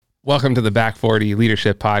Welcome to the Back 40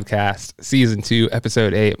 Leadership Podcast, Season 2,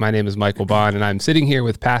 Episode 8. My name is Michael Bond, and I'm sitting here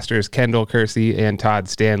with Pastors Kendall Kersey and Todd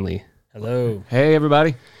Stanley. Hello. Hey,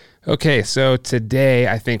 everybody. Okay, so today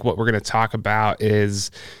I think what we're going to talk about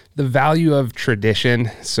is the value of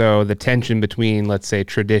tradition. So the tension between, let's say,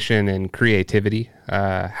 tradition and creativity.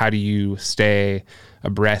 How do you stay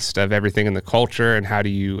abreast of everything in the culture, and how do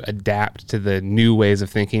you adapt to the new ways of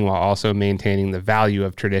thinking while also maintaining the value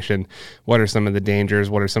of tradition? What are some of the dangers?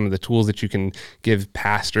 What are some of the tools that you can give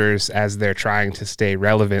pastors as they're trying to stay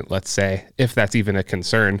relevant, let's say, if that's even a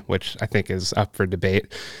concern, which I think is up for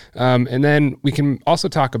debate. And then we can also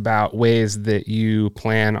talk about ways that you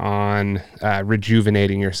plan on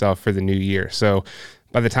rejuvenating yourself for the new year. So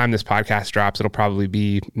by the time this podcast drops, it'll probably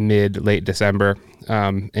be late December,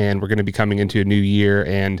 and we're going to be coming into a new year,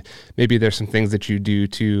 and maybe there's some things that you do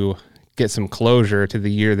to get some closure to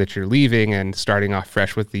the year that you're leaving and starting off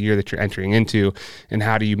fresh with the year that you're entering into, and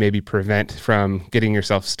how do you maybe prevent from getting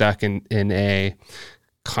yourself stuck in a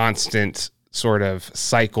constant sort of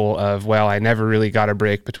cycle of, well, I never really got a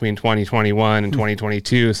break between 2021 and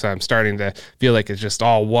 2022, so I'm starting to feel like it's just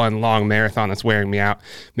all one long marathon that's wearing me out.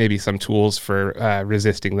 Maybe some tools for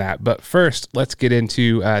resisting that. But first, let's get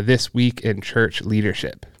into this week in church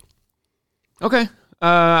leadership. Okay.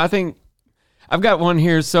 I think I've got one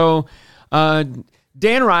here. So Dan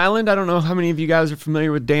Reiland, I don't know how many of you guys are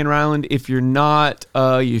familiar with Dan Reiland. If you're not,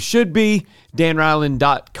 you should be.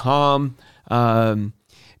 danreiland.com.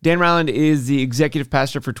 Dan Reiland is the executive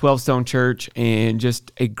pastor for 12 Stone Church, and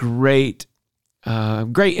just a great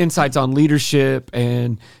insights on leadership,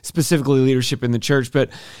 and specifically leadership in the church. But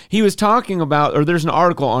he was talking about, or there's an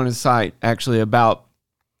article on his site actually about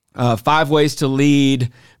 5 ways to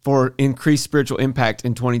lead for increased spiritual impact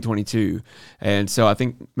in 2022. And so I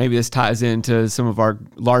think maybe this ties into some of our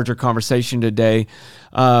larger conversation today.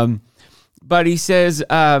 But he says,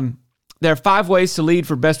 there are 5 ways to lead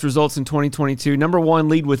for best results in 2022. Number 1,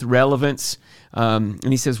 lead with relevance. And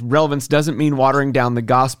he says relevance doesn't mean watering down the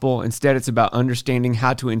gospel. Instead, it's about understanding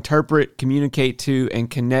how to interpret, communicate to, and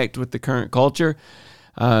connect with the current culture.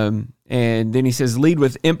 And then he says lead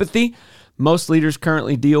with empathy. Most leaders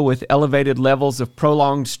currently deal with elevated levels of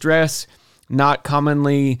prolonged stress, not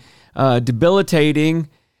commonly debilitating.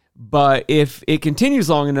 But if it continues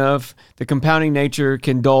long enough, the compounding nature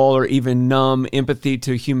can dull or even numb empathy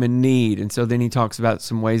to human need. And so then he talks about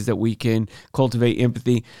some ways that we can cultivate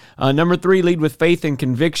empathy. Number 3, lead with faith and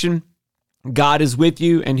conviction. God is with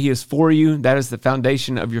you and he is for you. That is the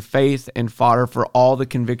foundation of your faith and fodder for all the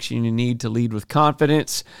conviction you need to lead with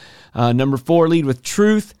confidence. Number 4, lead with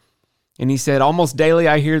truth. And he said, almost daily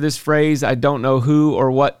I hear this phrase, I don't know who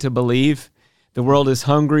or what to believe. The world is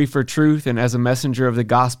hungry for truth, and as a messenger of the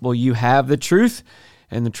gospel, you have the truth,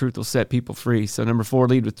 and the truth will set people free. So number 4,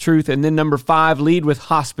 lead with truth. And then number 5, lead with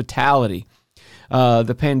hospitality.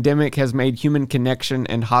 The pandemic has made human connection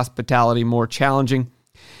and hospitality more challenging.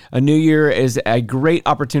 A new year is a great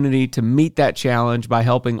opportunity to meet that challenge by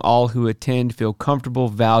helping all who attend feel comfortable,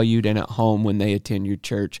 valued, and at home when they attend your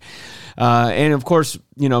church. And of course,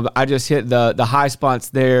 I just hit the high spots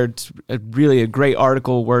there. It's really a great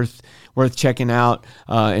article worth checking out,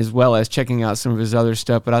 as well as checking out some of his other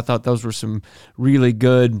stuff. But I thought those were some really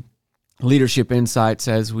good leadership insights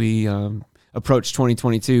as we approach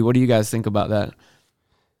 2022. What do you guys think about that?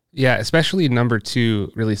 Yeah, especially number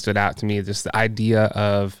 2 really stood out to me, just the idea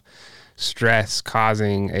of stress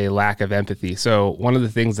causing a lack of empathy. So one of the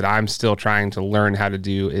things that I'm still trying to learn how to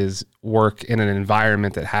do is work in an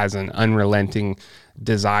environment that has an unrelenting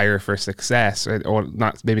desire for success, or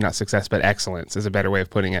not, maybe not success, but excellence is a better way of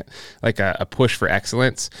putting it, like a push for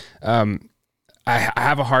excellence. I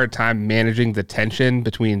have a hard time managing the tension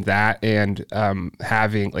between that and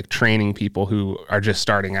having training people who are just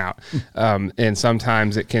starting out. And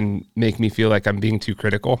sometimes it can make me feel like I'm being too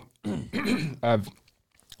critical of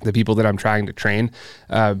the people that I'm trying to train,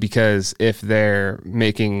 because if they're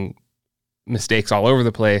making mistakes all over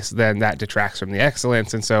the place, then that detracts from the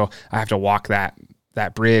excellence. And so I have to walk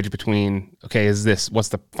that bridge between, okay, what's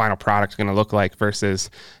the final product going to look like versus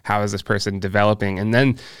how is this person developing? And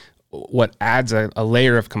then what adds a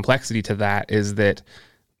layer of complexity to that is that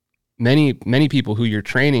many people who you're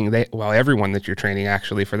training, everyone that you're training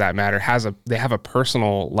actually for that matter, they have a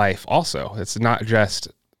personal life also. It's not just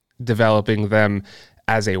developing them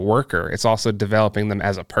as a worker, it's also developing them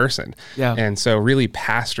as a person. Yeah. And so really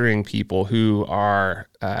pastoring people who are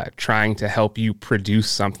trying to help you produce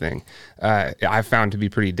something, I've found to be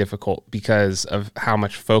pretty difficult because of how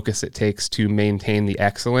much focus it takes to maintain the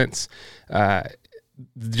excellence.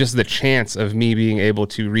 Just the chance of me being able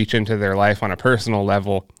to reach into their life on a personal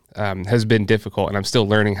level has been difficult, and I'm still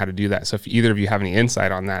learning how to do that. So if either of you have any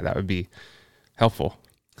insight on that, that would be helpful.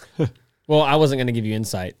 Well, I wasn't going to give you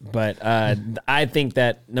insight, but I think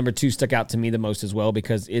that number 2 stuck out to me the most as well,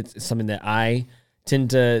 because it's something that I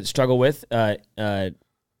tend to struggle with,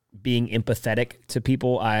 being empathetic to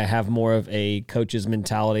people. I have more of a coach's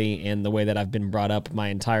mentality, and the way that I've been brought up my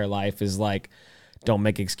entire life is like, don't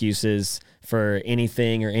make excuses for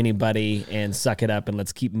anything or anybody and suck it up and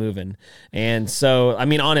let's keep moving. And so, I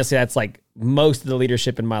mean, honestly, that's like most of the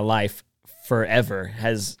leadership in my life forever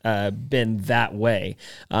has been that way.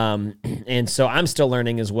 And so I'm still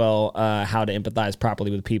learning as well how to empathize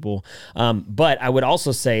properly with people. But I would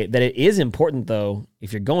also say that it is important, though,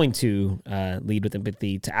 if you're going to lead with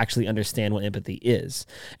empathy, to actually understand what empathy is,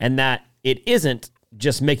 and that it isn't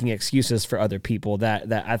just making excuses for other people.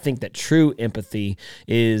 That I think that true empathy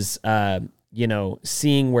is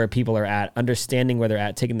seeing where people are at, understanding where they're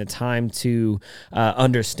at, taking the time to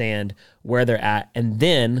understand where they're at, and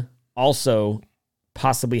then also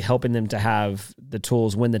possibly helping them to have the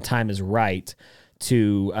tools when the time is right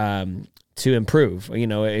to improve.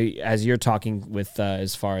 As you're talking with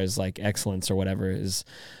as far as like excellence or whatever, is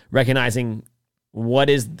recognizing what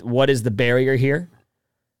is the barrier here.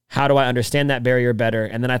 How do I understand that barrier better?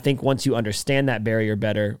 And then I think once you understand that barrier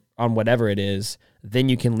better on whatever it is, then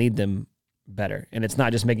you can lead them better. And it's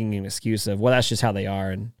not just making an excuse of, well, that's just how they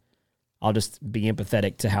are, and I'll just be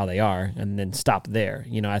empathetic to how they are and then stop there.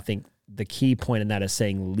 I think the key point in that is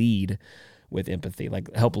saying lead with empathy,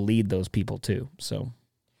 like help lead those people too. So,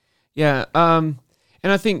 yeah. And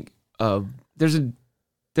I think there's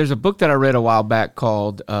a book that I read a while back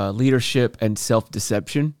called Leadership and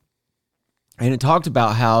Self-Deception. And it talked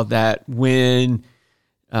about how that when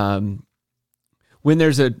we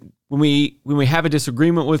have a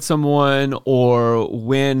disagreement with someone, or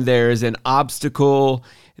when there's an obstacle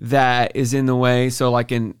that is in the way. So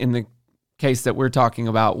like in the case that we're talking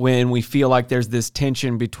about, when we feel like there's this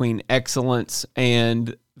tension between excellence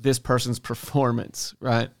and this person's performance,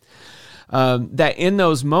 right? That in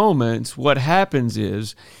those moments, what happens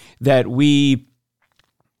is that we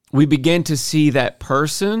begin to see that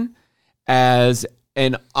person as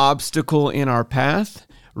an obstacle in our path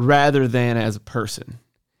rather than as a person.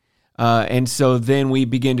 And so then we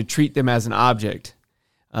begin to treat them as an object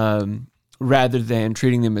rather than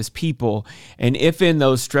treating them as people. And if in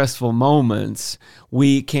those stressful moments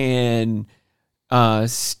we can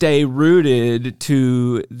stay rooted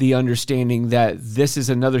to the understanding that this is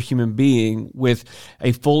another human being with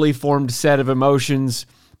a fully formed set of emotions,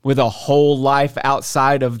 with a whole life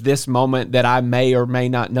outside of this moment that I may or may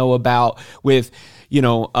not know about, with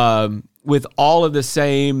all of the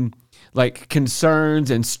same like concerns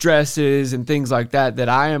and stresses and things like that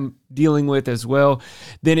I am dealing with as well,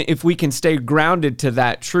 then if we can stay grounded to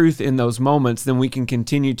that truth in those moments, then we can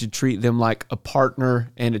continue to treat them like a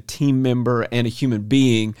partner and a team member and a human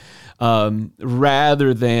being,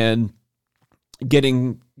 rather than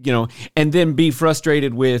getting, and then be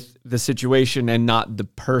frustrated with the situation and not the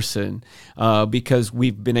person, because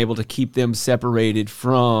we've been able to keep them separated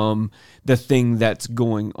from the thing that's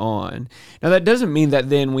going on. Now, that doesn't mean that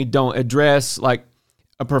then we don't address like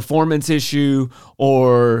a performance issue,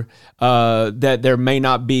 or that there may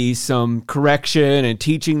not be some correction and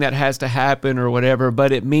teaching that has to happen or whatever,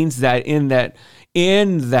 but it means that in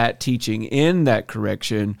that teaching, in that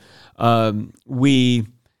correction, we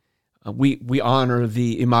honor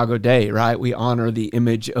the Imago Dei, right? We honor the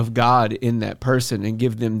image of God in that person and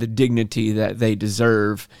give them the dignity that they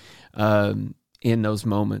deserve in those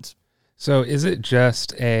moments. So is it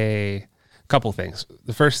just a couple things?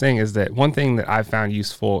 The first thing is that one thing that I've found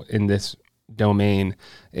useful in this domain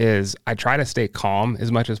is I try to stay calm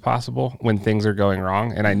as much as possible when things are going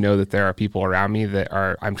wrong. And I know that there are people around me that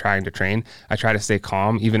I'm trying to train. I try to stay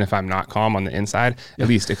calm, even if I'm not calm on the inside, at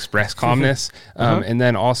least express calmness. And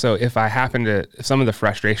then also if some of the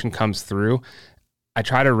frustration comes through, I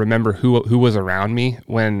try to remember who was around me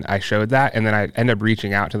when I showed that. And then I end up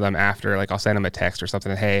reaching out to them after, like I'll send them a text or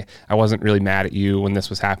something. Hey, I wasn't really mad at you when this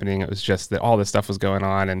was happening. It was just that all this stuff was going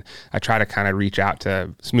on. And I try to kind of reach out to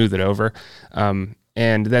smooth it over.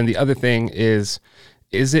 And then the other thing is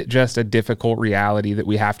it just a difficult reality that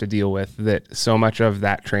we have to deal with, that so much of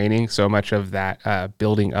that training, so much of that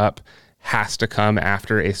building up has to come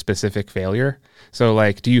after a specific failure? So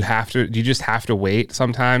like, do you just have to wait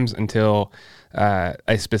sometimes until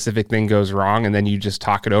a specific thing goes wrong and then you just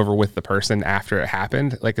talk it over with the person after it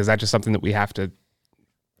happened? Like, is that just something that we have to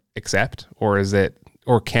accept,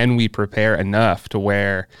 or can we prepare enough to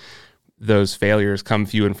where those failures come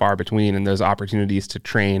few and far between and those opportunities to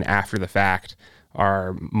train after the fact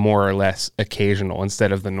are more or less occasional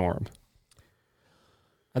instead of the norm?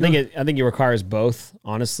 I think it requires both.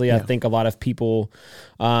 Honestly, I think a lot of people,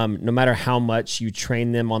 no matter how much you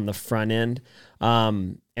train them on the front end,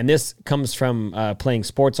 and this comes from playing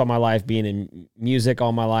sports all my life, being in music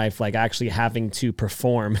all my life, like actually having to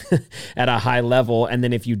perform at a high level. And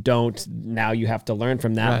then if you don't, now you have to learn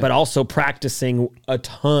from that, but also practicing a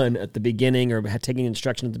ton at the beginning or taking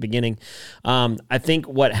instruction at the beginning. I think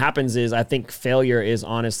what happens is I think failure is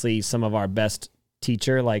honestly some of our best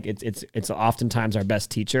teacher. Like it's oftentimes our best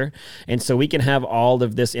teacher. And so we can have all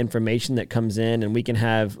of this information that comes in and we can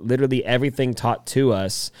have literally everything taught to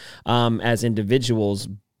us as individuals,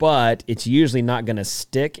 but it's usually not going to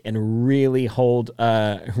stick and really hold,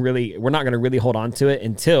 we're not going to really hold on to it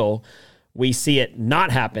until we see it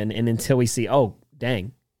not happen. And until we see, oh,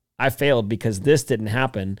 dang, I failed because this didn't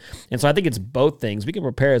happen. And so I think it's both things. We can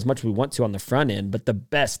prepare as much as we want to on the front end, but the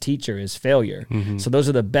best teacher is failure. Mm-hmm. So those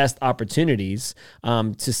are the best opportunities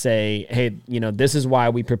to say, hey, this is why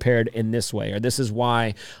we prepared in this way, or this is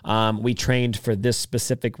why we trained for this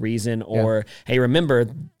specific reason, or, hey, remember,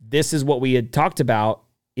 this is what we had talked about.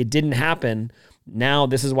 It didn't happen. Now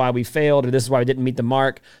this is why we failed, or this is why we didn't meet the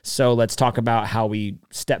mark. So let's talk about how we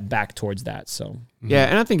step back towards that. So, yeah.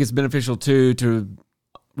 And I think it's beneficial too, to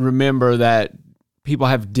remember that people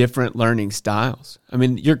have different learning styles. I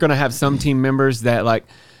mean, you're going to have some team members that like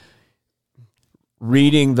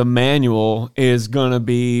reading the manual is going to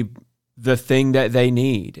be the thing that they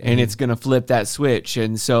need, and it's going to flip that switch.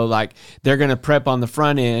 And so like they're going to prep on the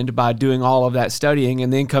front end by doing all of that studying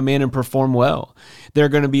and then come in and perform well. There are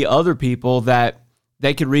going to be other people that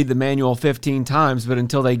they could read the manual 15 times, but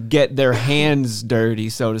until they get their hands dirty,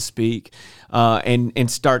 so to speak,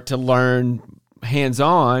 and start to learn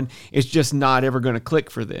hands-on, it's just not ever going to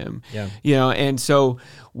click for them. And so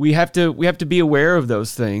we have to be aware of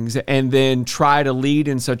those things and then try to lead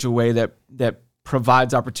in such a way that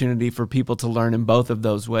provides opportunity for people to learn in both of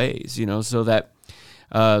those ways, so that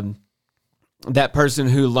that person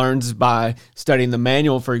who learns by studying the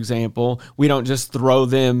manual, for example, we don't just throw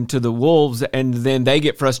them to the wolves and then they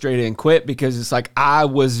get frustrated and quit because it's like, I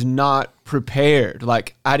was not prepared.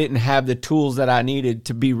 Like I didn't have the tools that I needed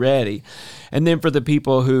to be ready. And then for the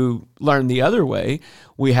people who learn the other way,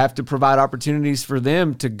 we have to provide opportunities for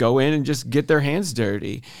them to go in and just get their hands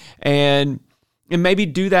dirty and maybe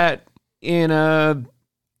do that in a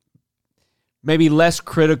maybe less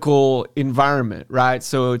critical environment, right?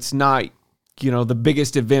 So it's not, the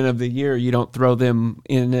biggest event of the year. You don't throw them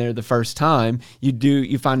in there the first time.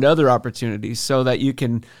 You find other opportunities so that you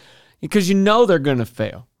can, because they're going to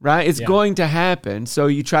fail, right? It's going to happen. So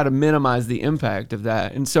you try to minimize the impact of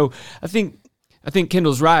that. And so I think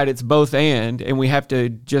Kendall's right. It's both and we have to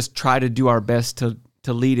just try to do our best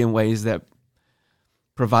to lead in ways that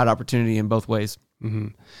provide opportunity in both ways. Mm-hmm.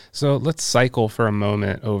 So let's cycle for a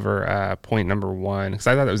moment over point number one, because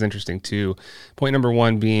I thought that was interesting too. Point number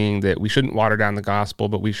one being that we shouldn't water down the gospel,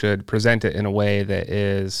 but we should present it in a way that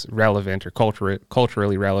is relevant or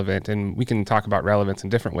culturally relevant. And we can talk about relevance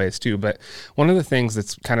in different ways too. But one of the things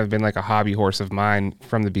that's kind of been like a hobby horse of mine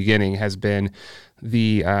from the beginning has been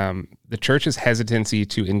the church's hesitancy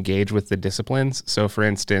to engage with the disciplines. So for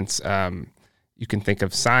instance, you can think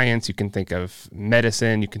of science, you can think of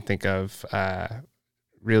medicine, you can think of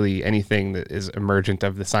really anything that is emergent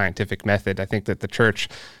of the scientific method. I think that the church,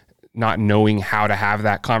 not knowing how to have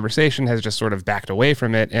that conversation, has just sort of backed away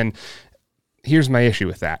from it. And here's my issue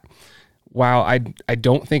with that. While I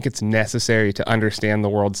don't think it's necessary to understand the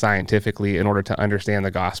world scientifically in order to understand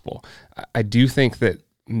the gospel, I do think that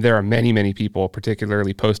there are many, many people,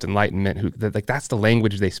 particularly post-Enlightenment, that's the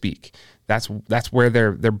language they speak. That's where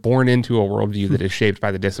they're born into a worldview that is shaped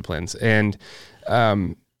by the disciplines. And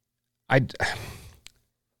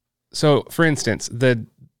so, for instance, the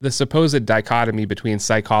supposed dichotomy between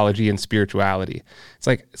psychology and spirituality,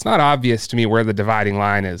 it's not obvious to me where the dividing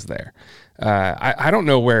line is there. I don't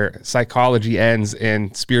know where psychology ends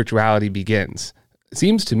and spirituality begins. It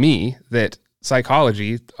seems to me that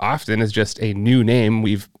psychology often is just a new name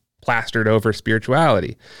we've plastered over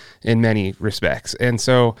spirituality in many respects. And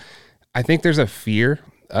so I think there's a fear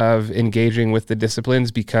of engaging with the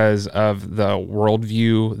disciplines because of the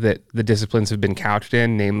worldview that the disciplines have been couched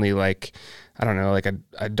in, namely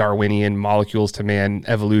a Darwinian molecules to man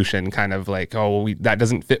evolution kind of that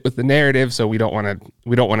doesn't fit with the narrative. So we don't want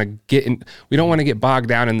to get bogged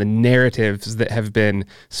down in the narratives that have been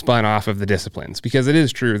spun off of the disciplines, because it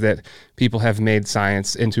is true that people have made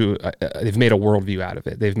science into, they've made a worldview out of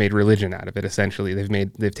it. They've made religion out of it. Essentially,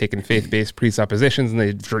 they've taken faith-based presuppositions and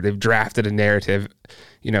they've drafted a narrative,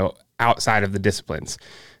 outside of the disciplines.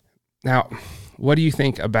 Now, what do you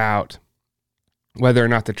think about whether or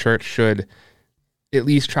not the church should at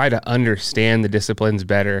least try to understand the disciplines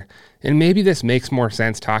better. And maybe this makes more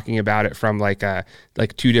sense talking about it from like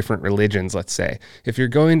two different religions, let's say. If you're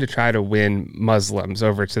going to try to win Muslims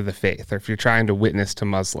over to the faith, or if you're trying to witness to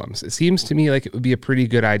Muslims, it seems to me like it would be a pretty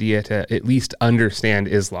good idea to at least understand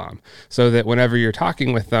Islam, so that whenever you're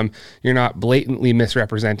talking with them, you're not blatantly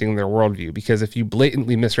misrepresenting their worldview. Because if you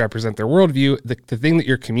blatantly misrepresent their worldview, the thing that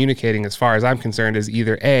you're communicating, as far as I'm concerned, is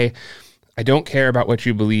either A, I don't care about what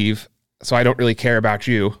you believe, so I don't really care about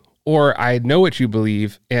you, or I know what you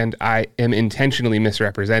believe and I am intentionally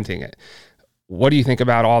misrepresenting it. What do you think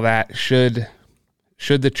about all that? Should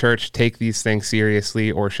the church take these things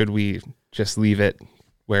seriously, or should we just leave it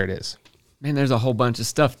where it is? Man, there's a whole bunch of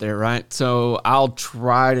stuff there, right? So I'll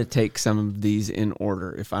try to take some of these in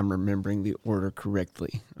order if I'm remembering the order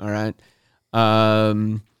correctly. All right.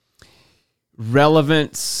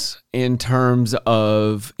 Relevance in terms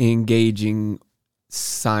of engaging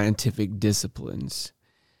scientific disciplines.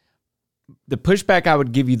 The pushback I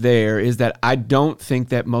would give you there is that I don't think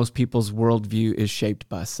that most people's worldview is shaped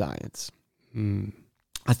by science.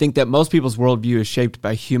 I think that most people's worldview is shaped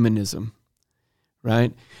by humanism,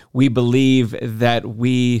 right? We believe that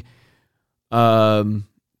we have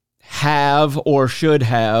or should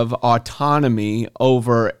have autonomy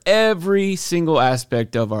over every single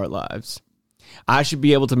aspect of our lives. I should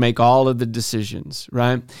be able to make all of the decisions,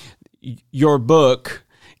 right? Your book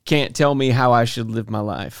can't tell me how I should live my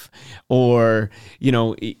life. Or,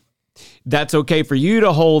 that's okay for you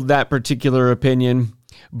to hold that particular opinion,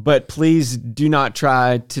 but please do not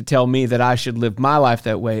try to tell me that I should live my life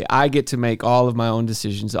that way. I get to make all of my own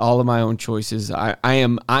decisions, all of my own choices. I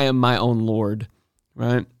am my own Lord,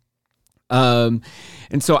 right? And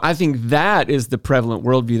so I think that is the prevalent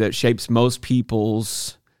worldview that shapes most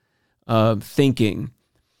people's thinking,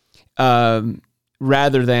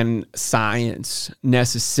 rather than science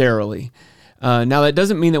necessarily. Now, that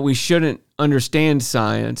doesn't mean that we shouldn't understand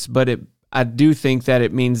science, but I do think that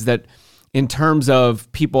it means that in terms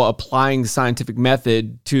of people applying the scientific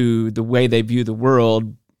method to the way they view the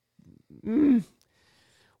world, we're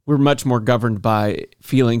much more governed by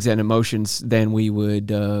feelings and emotions than we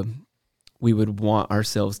would want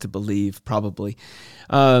ourselves to believe, probably.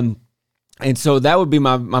 And so that would be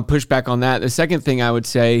my pushback on that. The second thing I would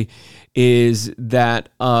say is that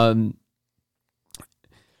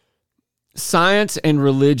science and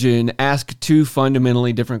religion ask two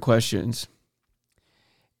fundamentally different questions,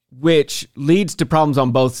 which leads to problems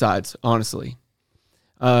on both sides, honestly.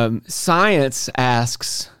 Science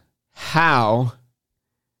asks, how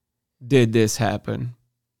did this happen?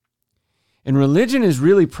 And religion is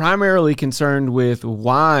really primarily concerned with,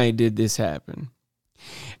 why did this happen?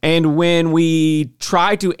 And when we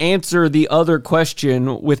try to answer the other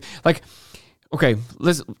question with, like, okay,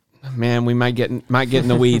 we might get in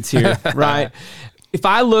the weeds here, right? If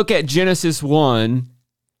I look at Genesis 1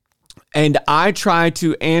 and I try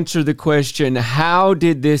to answer the question, how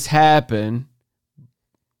did this happen,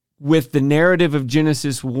 with the narrative of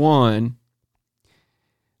Genesis 1,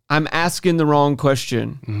 I'm asking the wrong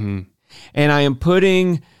question. Mm-hmm. And I am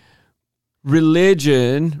putting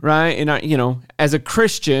religion, right? And as a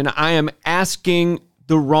Christian, I am asking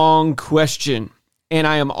the wrong question. And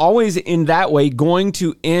I am always in that way going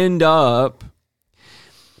to end up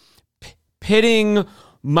pitting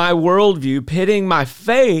my worldview, pitting my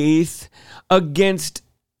faith against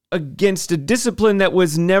a discipline that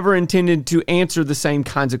was never intended to answer the same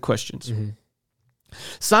kinds of questions. Mm-hmm.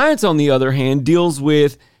 Science, on the other hand, deals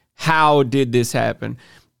with, how did this happen?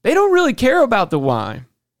 They don't really care about the why.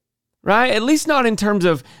 Right? At least not in terms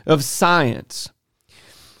of science.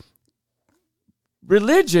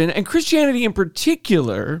 Religion, and Christianity in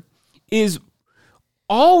particular, is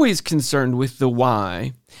always concerned with the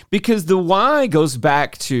why, because the why goes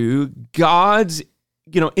back to God's,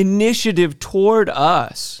 initiative toward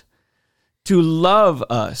us to love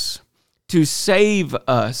us, to save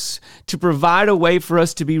us, to provide a way for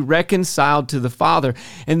us to be reconciled to the Father.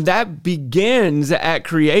 And that begins at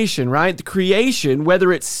creation, right? The creation,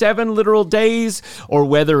 whether it's 7 literal days or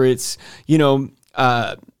whether it's,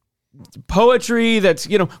 poetry that's,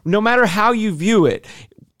 no matter how you view it,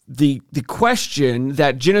 the question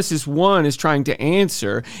that Genesis 1 is trying to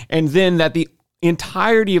answer, and then that the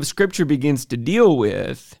entirety of Scripture begins to deal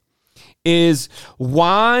with, is,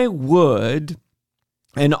 why would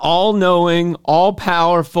an all-knowing,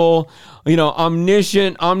 all-powerful,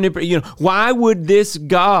 omniscient, omnipotent, why would this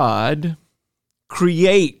God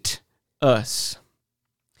create us?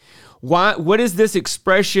 What is this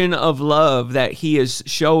expression of love that he is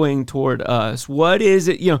showing toward us? What is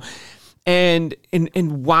it, And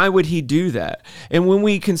why would he do that? And when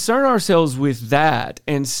we concern ourselves with that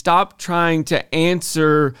and stop trying to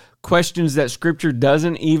answer questions that Scripture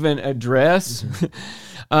doesn't even address,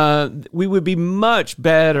 we would be much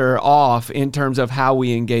better off in terms of how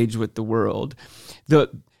we engage with the world. The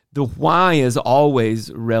why is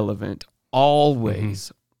always relevant,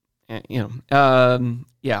 always.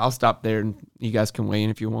 I'll stop there, and you guys can weigh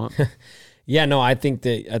in if you want. Yeah, no, I think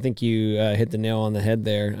you hit the nail on the head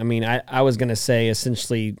there. I mean, I was going to say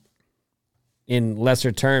essentially in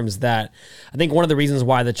lesser terms that I think one of the reasons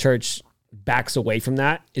why the church backs away from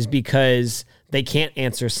that is because they can't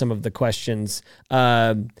answer some of the questions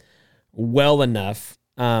well enough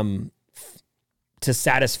to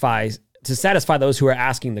satisfy those who are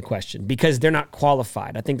asking the question, because they're not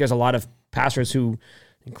qualified. I think there's a lot of pastors who,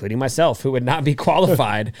 including myself, who would not be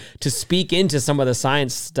qualified to speak into some of the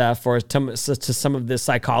science stuff or to some of the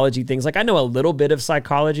psychology things. Like, I know a little bit of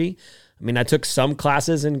psychology. I mean, I took some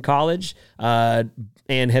classes in college and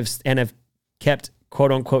have kept,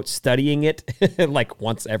 quote unquote, studying it like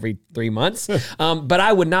once every 3 months. But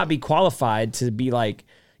I would not be qualified to be like,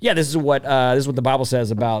 yeah, this is what the Bible says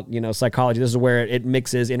about, psychology. This is where it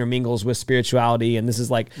mixes, intermingles with spirituality. And this is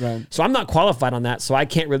like, right. So I'm not qualified on that. So I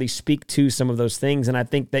can't really speak to some of those things. And I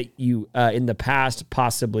think that you, in the past,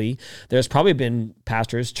 possibly, there's probably been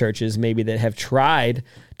pastors, churches maybe that have tried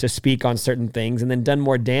to speak on certain things and then done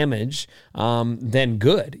more damage than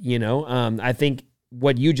good. I think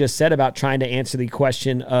what you just said about trying to answer the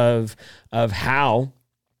question of how,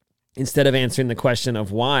 instead of answering the question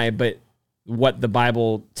of why, but what the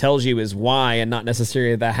Bible tells you is why and not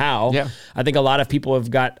necessarily the how. Yeah. I think a lot of people have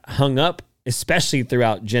got hung up, especially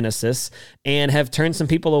throughout Genesis, and have turned some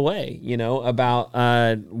people away, about,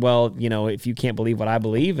 if you can't believe what I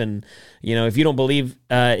believe, and, if you don't believe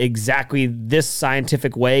exactly this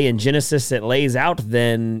scientific way in Genesis it lays out,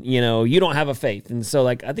 then, you don't have a faith. And so,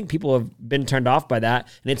 I think people have been turned off by that,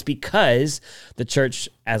 and it's because the church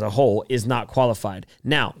as a whole is not qualified.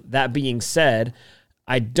 Now, that being said,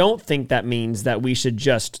 I don't think that means that we should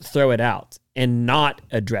just throw it out and not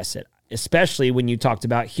address it, especially when you talked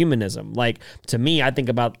about humanism. Like, to me, I think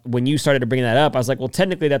about when you started to bring that up, I was like, well,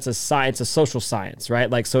 technically that's a science, a social science, right?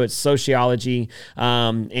 Like, so it's sociology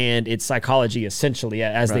and it's psychology essentially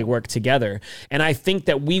as right. They work together. And I think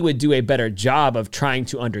that we would do a better job of trying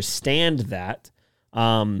to understand that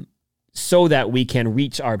so that we can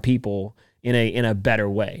reach our people in a better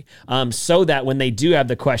way, so that when they do have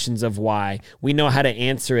the questions of why, we know how to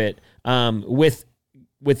answer it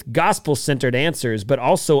with gospel-centered answers, but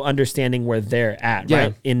also understanding where they're at, yeah.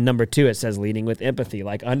 Right? In number 2, it says leading with empathy,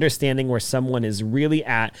 like understanding where someone is really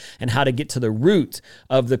at and how to get to the root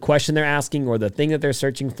of the question they're asking or the thing that they're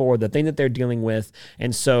searching for, the thing that they're dealing with.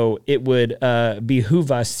 And so it would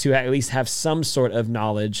behoove us to at least have some sort of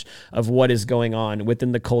knowledge of what is going on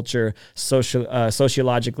within the culture,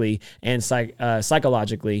 sociologically and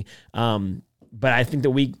psychologically. But I think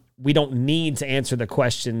that we don't need to answer the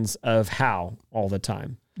questions of how all the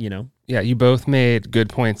time, Yeah, you both made good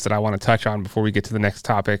points that I want to touch on before we get to the next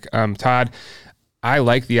topic. Todd, I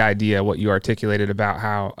like the idea, what you articulated about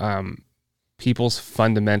how people's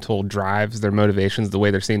fundamental drives, their motivations, the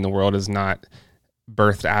way they're seeing the world is not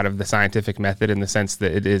birthed out of the scientific method, in the sense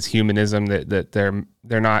that it is humanism, that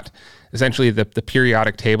they're not, essentially the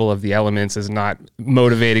periodic table of the elements is not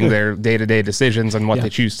motivating their day-to-day decisions on what they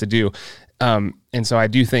choose to do. And so I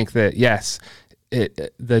do think that, yes,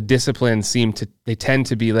 the disciplines tend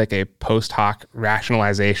to be like a post hoc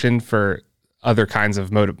rationalization for other kinds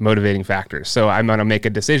of motivating factors. So I'm going to make a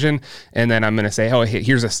decision, and then I'm going to say, oh,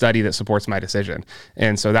 here's a study that supports my decision.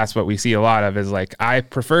 And so that's what we see a lot of, is like, I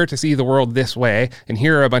prefer to see the world this way, and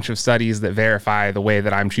here are a bunch of studies that verify the way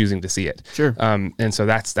that I'm choosing to see it. Sure. And so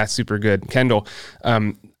that's super good. Kendall,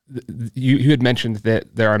 you had mentioned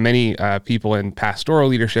that there are many people in pastoral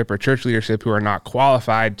leadership or church leadership who are not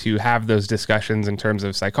qualified to have those discussions in terms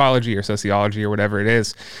of psychology or sociology or whatever it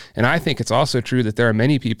is. And I think it's also true that there are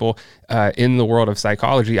many people in the world of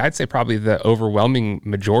psychology. I'd say probably the overwhelming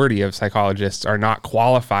majority of psychologists are not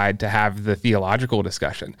qualified to have the theological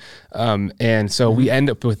discussion. And so we end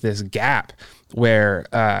up with this gap where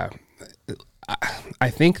I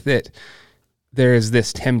think that there is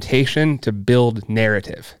this temptation to build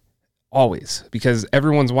narrative. Always, because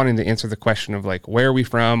everyone's wanting to answer the question of like, where are we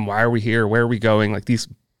from? Why are we here? Where are we going? Like these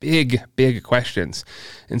big, big questions.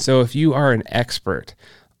 And so if you are an expert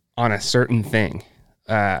on a certain thing,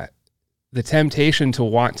 the temptation to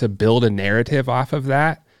want to build a narrative off of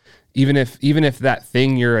that, even if that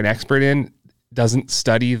thing you're an expert in doesn't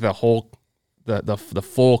study the whole the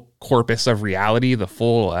full corpus of reality, the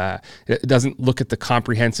full it doesn't look at the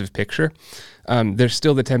comprehensive picture. There's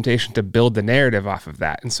still the temptation to build the narrative off of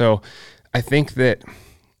that. And so I think that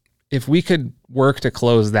if we could work to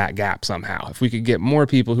close that gap somehow, if we could get more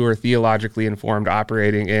people who are theologically informed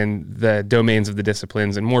operating in the domains of the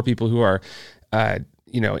disciplines, and more people who are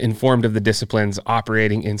informed of the disciplines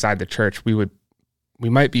operating inside the church, we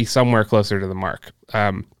might be somewhere closer to the mark.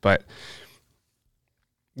 But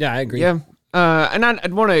yeah, I agree. Yeah. And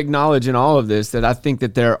I'd want to acknowledge in all of this that I think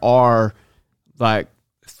that there are like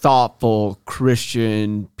thoughtful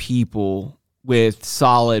Christian people with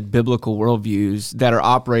solid biblical worldviews that are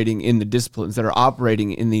operating in the disciplines, that are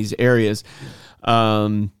operating in these areas.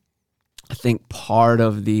 I think part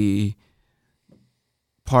of the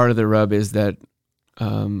rub is that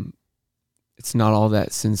it's not all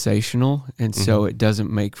that sensational, and so it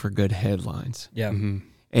doesn't make for good headlines. Yeah.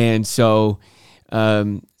 And so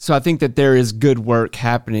I think that there is good work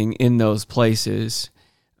happening in those places.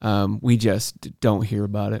 We just don't hear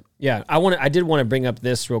about it. Yeah, I did want to bring up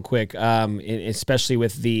this real quick, especially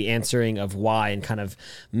with the answering of why and kind of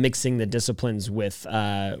mixing the disciplines with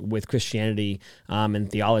Christianity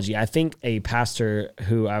and theology. I think a pastor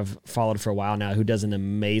who I've followed for a while now, who does an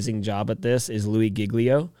amazing job at this, is Louis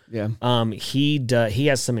Giglio. Yeah. He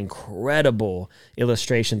has some incredible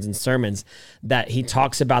illustrations and sermons that he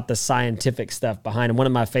talks about the scientific stuff behind. And one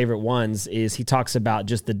of my favorite ones is he talks about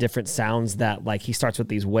just the different sounds that, like, he starts with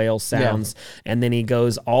these whale sounds, and then he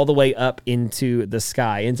goes all the way up into the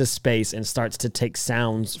sky, into space, and starts to take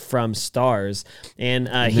sounds from stars. And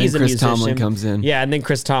he's a Chris musician. Tomlin comes in. Yeah, and then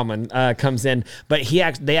Chris Tomlin comes in. But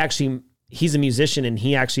he's a musician, and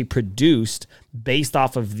he actually produced, based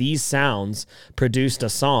off of these sounds, produced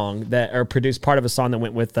part of a song that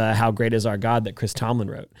went with How Great Is Our God that Chris Tomlin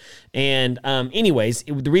wrote. And anyways,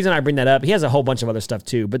 the reason I bring that up, he has a whole bunch of other stuff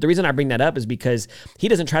too, but the reason I bring that up is because he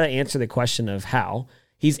doesn't try to answer the question of how.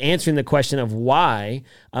 He's answering the question of why,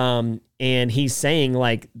 and he's saying,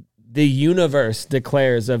 like, the universe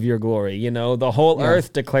declares of your glory, the whole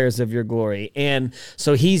earth declares of your glory. And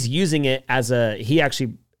so he's using it as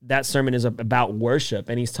that sermon is about worship,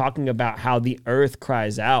 and he's talking about how the earth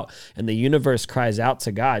cries out and the universe cries out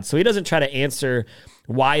to God. So he doesn't try to answer,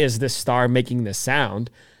 why is this star making this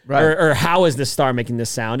sound? Right. Or how is this star making this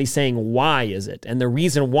sound? He's saying, why is it? And the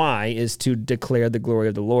reason why is to declare the glory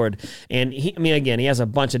of the Lord. And he has a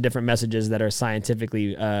bunch of different messages that are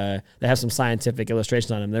scientifically, that have some scientific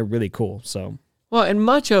illustrations on them. They're really cool. So, well, and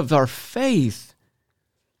much of our faith,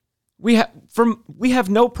 we have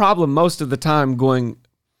no problem most of the time going,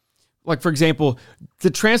 like, for example, the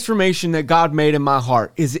transformation that God made in my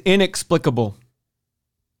heart is inexplicable.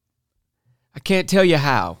 I can't tell you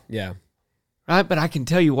how. Yeah. Right? But I can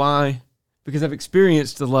tell you why, because I've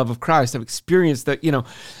experienced the love of Christ. I've experienced that,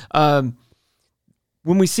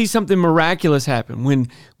 when we see something miraculous happen,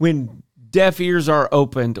 when deaf ears are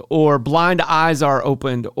opened or blind eyes are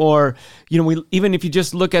opened, or, even if you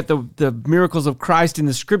just look at the miracles of Christ in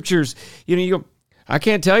the scriptures, you go, I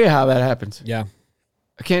can't tell you how that happens. Yeah.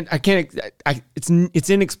 It's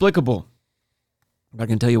inexplicable. But I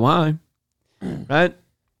can tell you why. Right?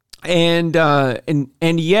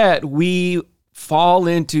 And yet we fall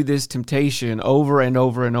into this temptation over and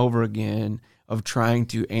over and over again of trying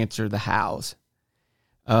to answer the hows.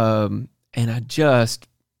 And I just,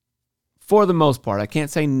 for the most part, I can't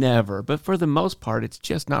say never, but for the most part, it's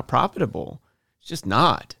just not profitable. It's just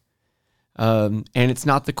not. And it's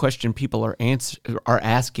not the question people are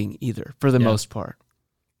asking either, for the most part.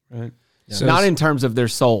 Right? Yeah. So not in terms of their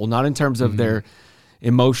soul, not in terms of their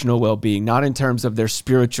emotional well-being, not in terms of their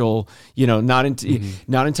spiritual, not in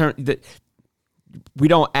terms that we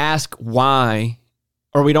don't ask why,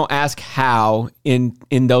 or we don't ask how in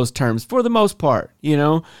those terms for the most part.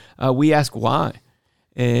 We ask why,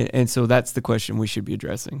 and so that's the question we should be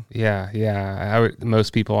addressing. Yeah.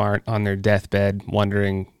 Most people aren't on their deathbed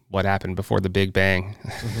wondering what happened before the Big Bang.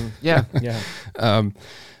 Yeah.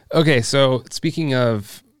 Okay, so speaking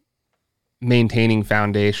of maintaining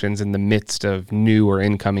foundations in the midst of new or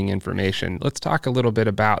incoming information, let's talk a little bit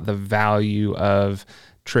about the value of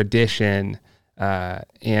tradition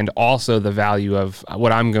and also the value of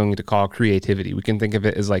what I'm going to call creativity. We can think of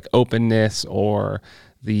it as like openness or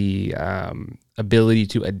the ability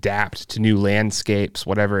to adapt to new landscapes,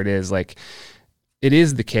 whatever it is. Like, it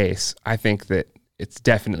is the case, I think, that it's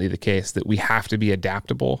definitely the case that we have to be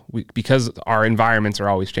adaptable because our environments are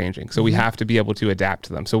always changing. So we have to be able to adapt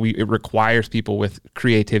to them. So it requires people with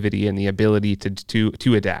creativity and the ability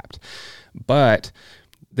to adapt. But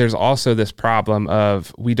there's also this problem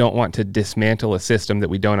of we don't want to dismantle a system that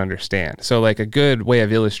we don't understand. So like a good way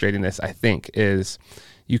of illustrating this, I think, is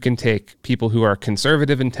you can take people who are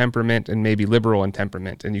conservative in temperament and maybe liberal in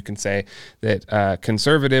temperament, and you can say that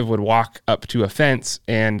conservative would walk up to a fence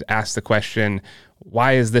and ask the question,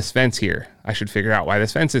 why is this fence here? I should figure out why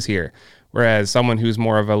this fence is here. Whereas someone who's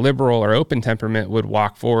more of a liberal or open temperament would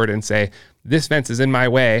walk forward and say, this fence is in my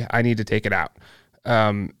way, I need to take it out.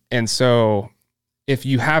 And so if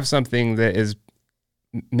you have something that is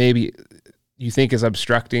maybe you think is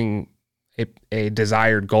obstructing a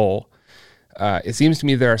desired goal, it seems to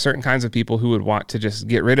me there are certain kinds of people who would want to just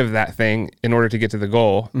get rid of that thing in order to get to the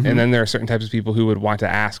goal. Mm-hmm. And then there are certain types of people who would want to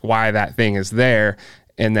ask why that thing is there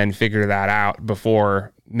and then figure that out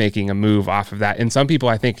before making a move off of that. And some people,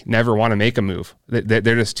 I think, never want to make a move. They're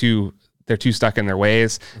just too stuck in their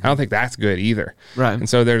ways. I don't think that's good either. Right. And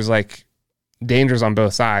so there's like dangers on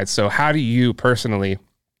both sides. So how do you personally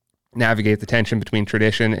navigate the tension between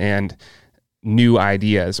tradition and new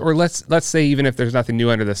ideas? Or let's say, even if there's nothing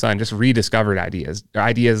new under the sun, just rediscovered ideas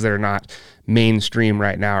that are not mainstream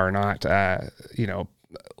right now, or not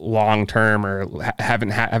long-term, or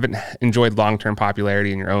haven't enjoyed long-term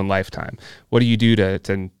popularity in your own lifetime. What do you do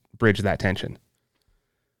to bridge that tension?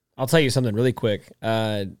 I'll tell you something really quick.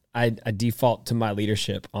 I default to my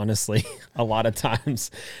leadership, honestly. A lot of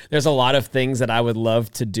times there's a lot of things that I would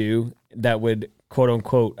love to do that would quote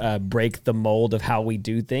unquote break the mold of how we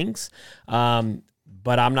do things.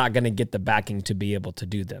 But I'm not going to get the backing to be able to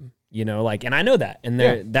do them, and I know that,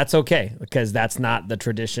 and that's okay, because that's not the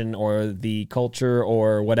tradition or the culture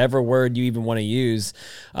or whatever word you even want to use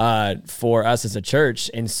for us as a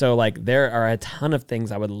church. And so there are a ton of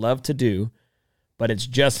things I would love to do, but it's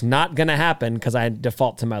just not going to happen because I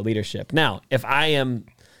default to my leadership. Now, if I am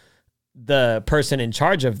the person in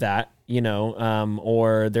charge of that,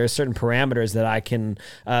 or there's certain parameters that I can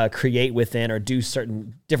create within or do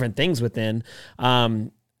certain different things within,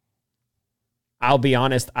 I'll be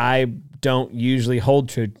honest, I don't usually hold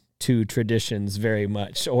to traditions very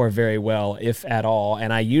much or very well, if at all.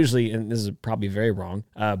 And I usually, and this is probably very wrong,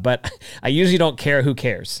 but I usually don't care who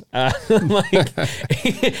cares. I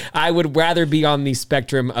would rather be on the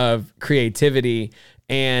spectrum of creativity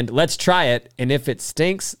and let's try it. And if it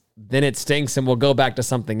stinks, then it stinks and we'll go back to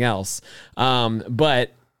something else.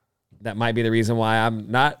 But that might be the reason why I'm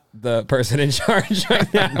not the person in charge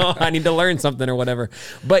right now. I need to learn something or whatever.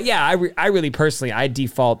 But yeah, I really personally, I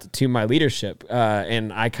default to my leadership,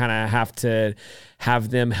 and I kind of have to have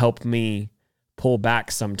them help me pull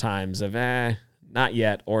back sometimes of, not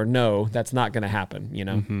yet, or no, that's not going to happen,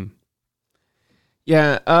 Mm-hmm.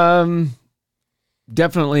 Yeah,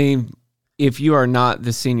 definitely. If you are not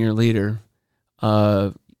the senior leader,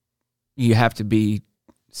 you have to be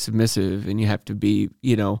submissive, and you have to be,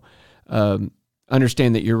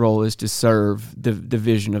 understand that your role is to serve the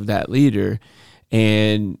vision of that leader.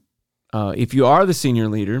 And if you are the senior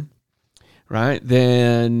leader, right,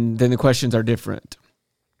 then the questions are different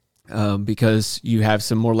because you have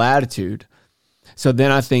some more latitude. So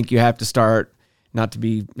then I think you have to start not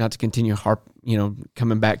to continue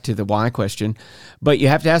coming back to the why question, but you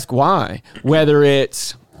have to ask why. Whether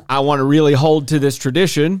it's I want to really hold to this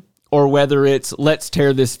tradition, or whether it's let's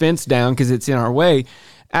tear this fence down because it's in our way.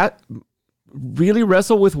 Really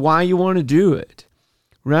wrestle with why you want to do it,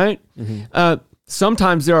 right? Mm-hmm.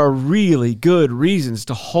 Sometimes there are really good reasons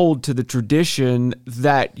to hold to the tradition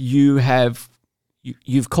that you've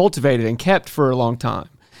cultivated and kept for a long time.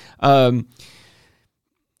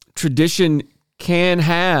 Tradition can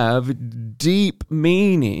have deep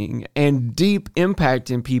meaning and deep impact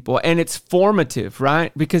in people, and it's formative,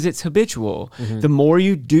 right? Because it's habitual. Mm-hmm. The more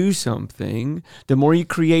you do something, the more you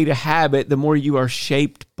create a habit, the more you are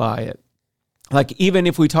shaped by it. Like, even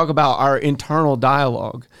if we talk about our internal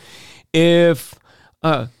dialogue, if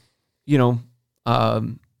if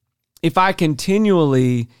I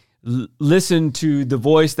continually listen to the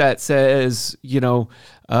voice that says,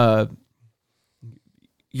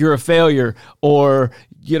 you're a failure, or,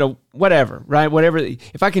 whatever, right? Whatever.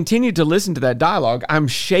 If I continue to listen to that dialogue, I'm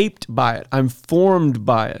shaped by it. I'm formed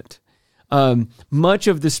by it. Much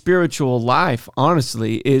of the spiritual life,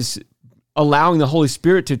 honestly, is allowing the Holy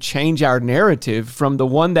Spirit to change our narrative from the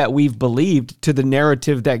one that we've believed to the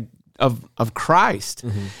narrative of Christ.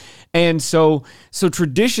 Mm-hmm. And so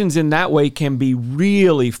traditions in that way can be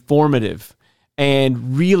really formative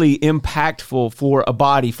and really impactful for a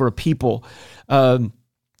body, for a people. And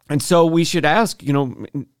so we should ask,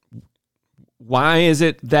 why is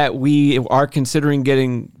it that we are considering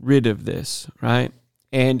getting rid of this, right?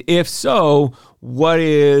 And if so, what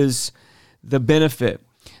is the benefit?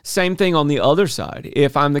 Same thing on the other side.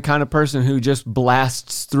 If I'm the kind of person who just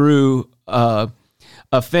blasts through a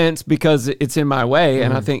offense because it's in my way.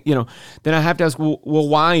 And I think, then I have to ask, well,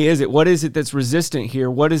 why is it? What is it that's resistant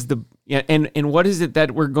here? What is and what is it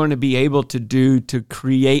that we're going to be able to do to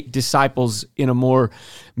create disciples in a more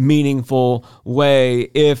meaningful way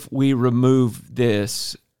if we remove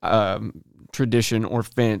this tradition or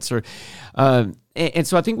fence? And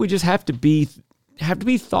so I think we just have to be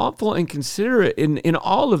thoughtful and considerate in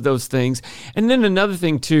all of those things. And then another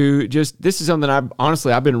thing too, this is something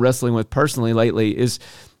I've been wrestling with personally lately, is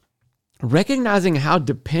recognizing how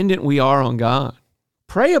dependent we are on God.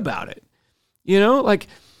 Pray about it. Like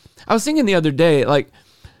I was thinking the other day, like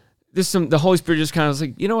the Holy Spirit just kind of was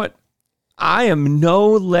like, you know what? I am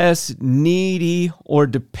no less needy or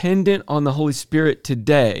dependent on the Holy Spirit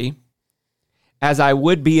today as I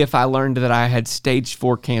would be if I learned that I had stage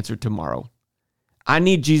 4 cancer tomorrow. I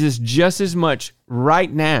need Jesus just as much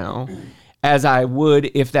right now as I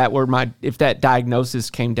would if that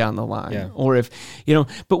diagnosis came down the line. Yeah. Or if,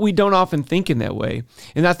 but we don't often think in that way.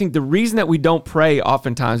 And I think the reason that we don't pray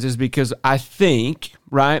oftentimes is because I think,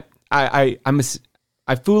 right, I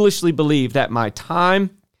foolishly believe that my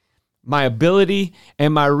time, my ability,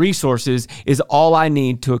 and my resources is all I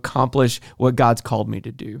need to accomplish what God's called me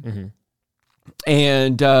to do. Mm-hmm.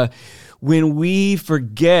 And when we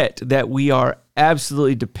forget that we are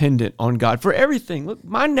absolutely dependent on God for everything. Look,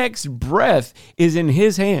 my next breath is in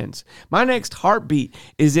His hands. My next heartbeat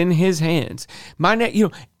is in His hands.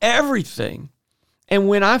 Everything. And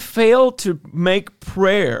when I fail to make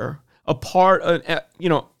prayer a part of,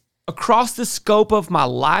 across the scope of my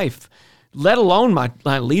life, let alone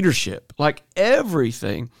my leadership, like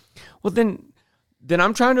everything, well, then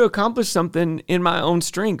I'm trying to accomplish something in my own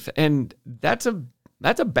strength. And that's a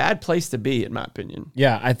bad place to be, in my opinion.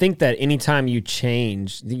 Yeah, I think that anytime you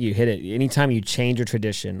change, you hit it. Anytime you change a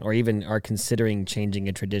tradition or even are considering changing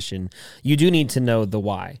a tradition, you do need to know the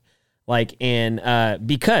why.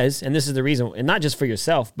 Because, and this is the reason, and not just for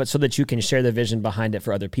yourself, but so that you can share the vision behind it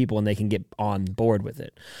for other people and they can get on board with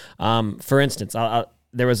it. For instance,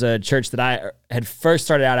 there was a church that I had first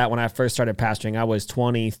started out at when I first started pastoring. I was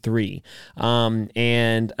 23.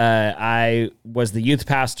 And I was the youth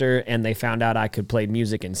pastor, and they found out I could play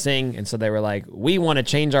music and sing. And so they were like, we want to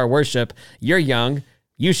change our worship. You're young.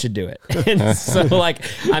 You should do it. And so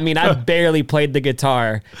I barely played the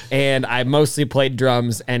guitar, and I mostly played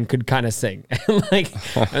drums and could kind of sing. And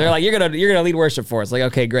they're like, you're going to lead worship for us. Like,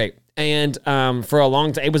 okay, great. And for a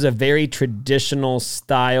long time, it was a very traditional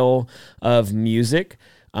style of music.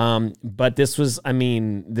 But this was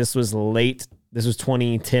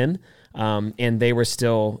 2010, and they were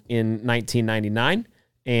still in 1999,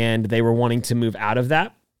 and they were wanting to move out of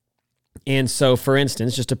that. And so, for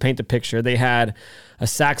instance, just to paint the picture, they had a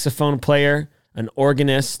saxophone player, an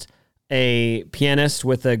organist, a pianist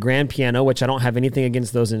with a grand piano, which I don't have anything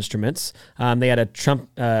against those instruments. They had a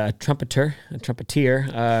trumpeter,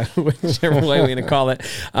 whichever way we're going to call it.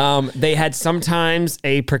 They had sometimes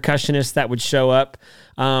a percussionist that would show up,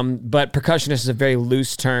 but percussionist is a very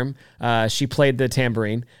loose term. She played the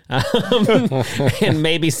tambourine, and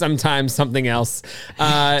maybe sometimes something else.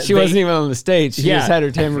 She wasn't even on the stage. She just had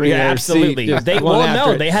her tambourine. Yeah, absolutely.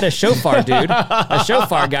 They had a shofar dude, a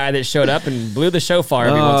shofar guy that showed up and blew the shofar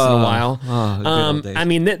every once in a while.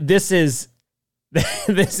 This is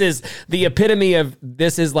the epitome of,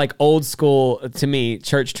 this is like old school to me,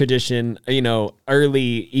 church tradition,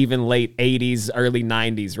 early, even late 80s, early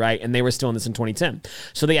 90s, right? And they were still in this in 2010.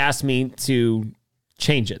 So they asked me to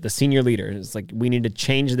change it. The senior leader is like, we need to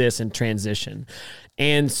change this and transition.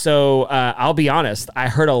 And so I'll be honest, I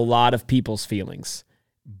hurt a lot of people's feelings,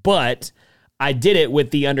 but I did it with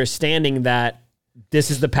the understanding that this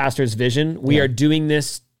is the pastor's vision. We are doing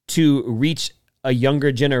this to reach a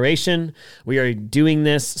younger generation. We are doing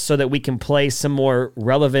this so that we can play some more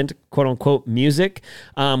relevant, quote unquote, music.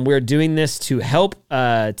 We're doing this to help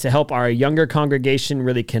our younger congregation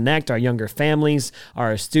really connect, our younger families,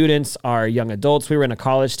 our students, our young adults. We were in a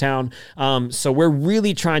college town. So we're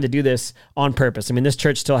really trying to do this on purpose. This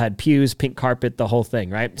church still had pews, pink carpet, the whole thing,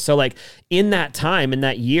 right? So in that time, in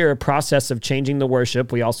that year process of changing the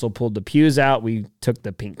worship, we also pulled the pews out. We took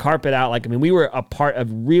the pink carpet out. We were a part of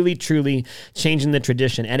really, truly changing the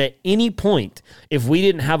tradition. And at any point, if we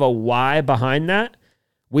didn't have a why behind that,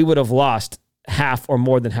 we would have lost half or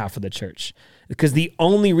more than half of the church. Because the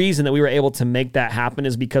only reason that we were able to make that happen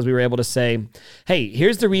is because we were able to say, hey,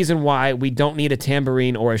 here's the reason why we don't need a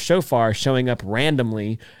tambourine or a shofar showing up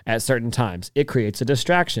randomly at certain times. It creates a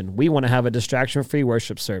distraction. We want to have a distraction-free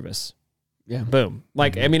worship service. Yeah. Boom.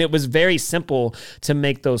 Like, I mean, it was very simple to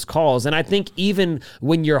make those calls. And I think even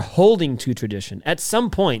when you're holding to tradition, at some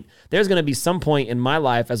point, there's going to be some point in my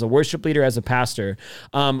life as a worship leader, as a pastor,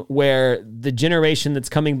 where the generation that's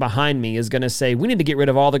coming behind me is going to say, we need to get rid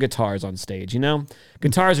of all the guitars on stage. You know,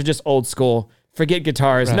 guitars are just old school. Forget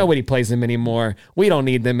guitars. Right. Nobody plays them anymore. We don't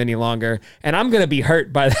need them any longer. And I'm going to be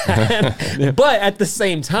hurt by that. Yeah. But at the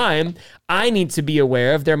same time, I need to be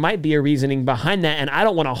aware of there might be a reasoning behind that. And I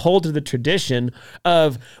don't want to hold to the tradition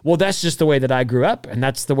of, well, that's just the way that I grew up. And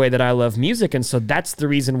that's the way that I love music. And so that's the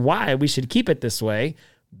reason why we should keep it this way.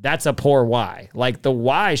 That's a poor why. Like the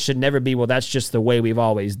why should never be, well, that's just the way we've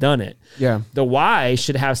always done it. Yeah. The why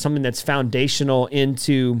should have something that's foundational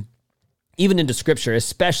even into scripture,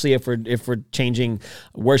 especially if we're changing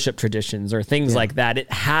worship traditions or things like that.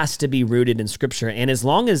 It has to be rooted in scripture. And as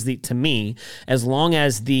long as the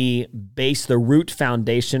base, the root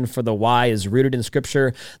foundation for the why is rooted in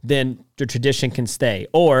scripture, then the tradition can stay.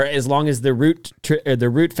 Or as long as the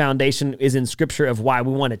root foundation is in scripture of why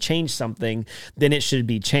we want to change something, then it should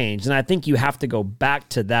be changed. And I think you have to go back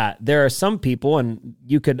to that. There are some people, and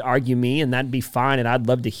you could argue me, and that'd be fine, and I'd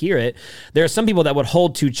love to hear it. There are some people that would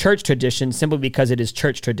hold to church tradition simply because it is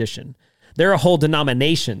church tradition. There are whole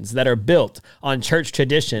denominations that are built on church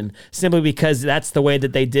tradition simply because that's the way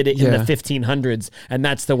that they did it in the 1500s, and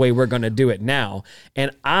that's the way we're going to do it now.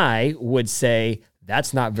 And I would say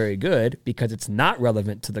that's not very good because it's not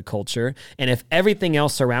relevant to the culture. And if everything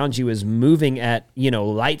else around you is moving at,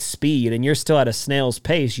 light speed and you're still at a snail's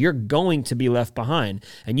pace, you're going to be left behind.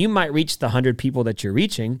 And you might reach the 100 people that you're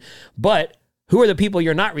reaching, but who are the people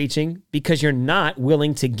you're not reaching because you're not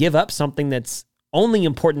willing to give up something that's only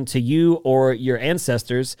important to you or your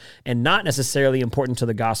ancestors and not necessarily important to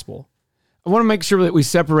the gospel? I want to make sure that we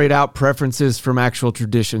separate out preferences from actual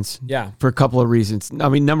traditions. Yeah. For a couple of reasons. I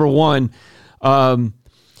mean, number one,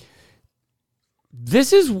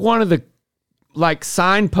 this is one of the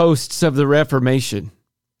signposts of the Reformation,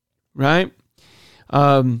 right?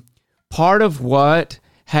 Part of what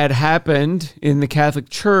had happened in the Catholic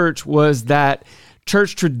Church was that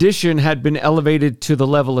church tradition had been elevated to the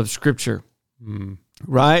level of Scripture,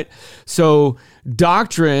 right? So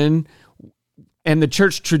doctrine and the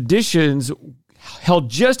church traditions held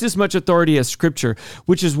just as much authority as Scripture,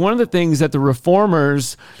 which is one of the things that the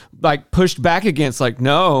Reformers pushed back against.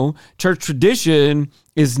 No, church tradition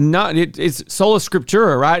is not, it's sola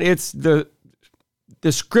scriptura, right? It's the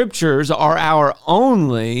Scriptures are our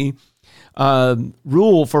only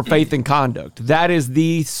rule for faith and conduct. That is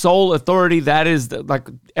the sole authority. That is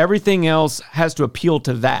everything else has to appeal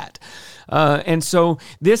to that. And so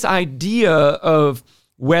this idea of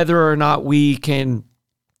whether or not we can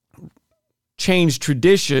change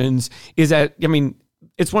traditions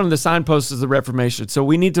it's one of the signposts of the Reformation. So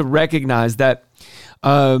we need to recognize that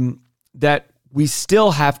that we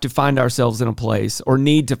still have to find ourselves in a place, or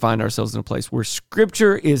need to find ourselves in a place, where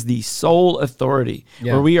Scripture is the sole authority,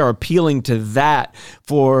 where we are appealing to that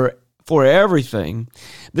for everything.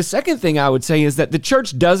 The second thing I would say is that the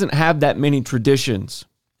church doesn't have that many traditions.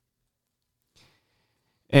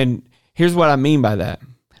 And here's what I mean by that,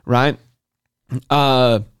 right?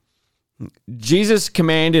 Jesus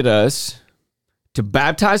commanded us to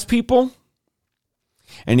baptize people,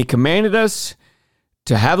 and he commanded us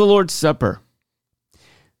to have the Lord's Supper.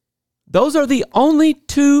 Those are the only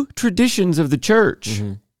two traditions of the church.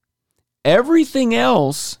 Mm-hmm. Everything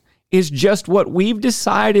else is just what we've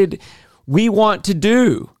decided we want to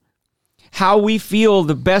do, how we feel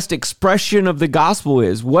the best expression of the gospel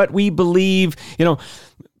is, what we believe.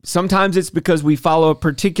 Sometimes it's because we follow a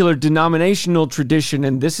particular denominational tradition,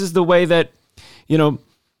 and this is the way that,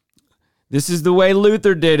 this is the way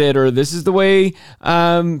Luther did it, or this is the way,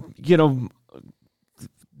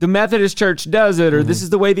 the Methodist Church does it, or this is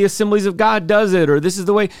the way the Assemblies of God does it, or this is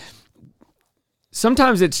the way.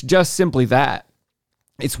 Sometimes it's just simply that.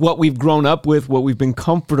 It's what we've grown up with, what we've been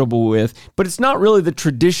comfortable with, but it's not really the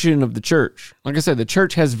tradition of the church. Like I said, the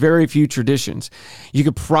church has very few traditions. You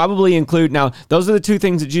could probably include, now, those are the two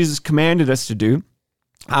things that Jesus commanded us to do.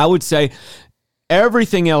 I would say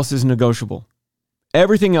everything else is negotiable.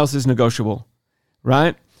 Everything else is negotiable,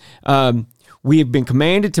 right? We have been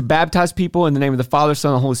commanded to baptize people in the name of the Father,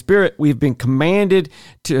 Son, and Holy Spirit. We have been commanded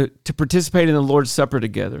to participate in the Lord's Supper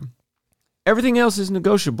together. Everything else is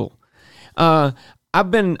negotiable.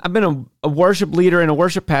 I've been a worship leader and a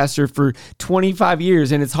worship pastor for 25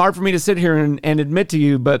 years, and it's hard for me to sit here and admit to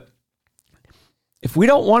you, but if we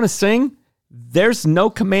don't want to sing, there's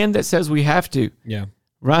no command that says we have to. Yeah.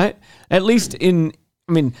 Right? At least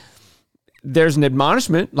there's an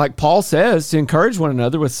admonishment, like Paul says, to encourage one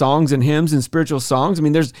another with songs and hymns and spiritual songs.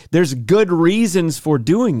 There's good reasons for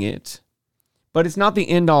doing it. but it's not the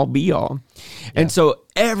end all be all. And so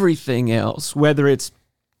everything else, whether it's,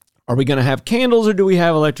 are we going to have candles or do we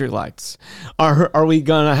have electric lights? Are we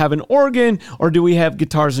going to have an organ or do we have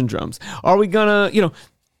guitars and drums? Are we going to,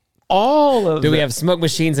 all of Do we have smoke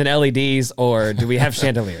machines and LEDs, or do we have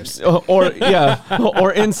chandeliers?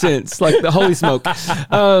 or incense, like the holy smoke.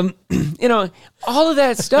 All of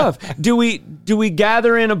that stuff. Do we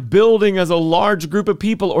gather in a building as a large group of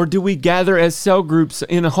people, or do we gather as cell groups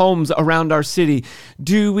in homes around our city?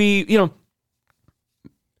 Do we,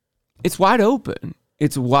 it's wide open.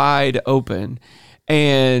 It's wide open.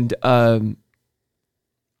 And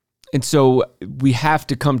so we have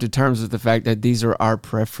to come to terms with the fact that these are our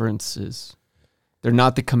preferences. They're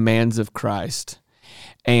not the commands of Christ.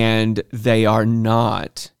 And they are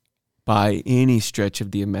not, by any stretch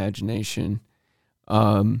of the imagination,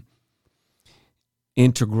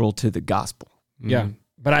 integral to the gospel. Yeah.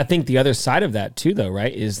 But I think the other side of that too, though,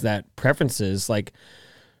 right, is that preferences, like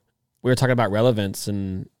we were talking about relevance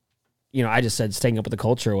and, I just said staying up with the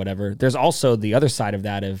culture or whatever. There's also the other side of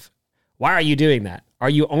that of, why are you doing that? Are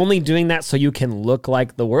you only doing that so you can look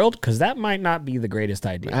like the world? Because that might not be the greatest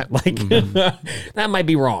idea. That might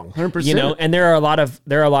be wrong. 100%. And there are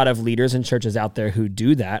a lot of leaders and churches out there who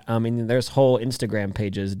do that. I mean, there's whole Instagram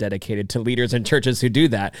pages dedicated to leaders and churches who do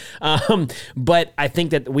that. But I think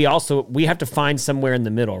that we have to find somewhere in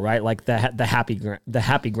the middle, right? Like the happy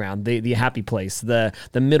ground, the happy place, the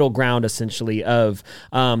middle ground, essentially, of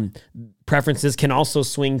preferences can also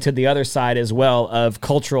swing to the other side as well of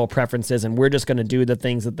cultural preferences, and we're just going to do the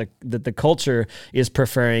things that the culture is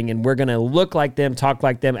preferring, and we're going to look like them, talk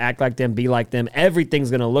like them, act like them, be like them.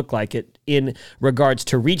 Everything's going to look like it in regards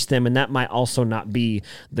to reach them, and that might also not be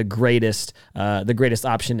the greatest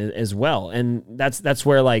option as well. And that's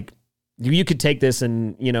where, like, you could take this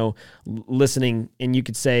and listening, and you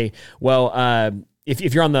could say, well,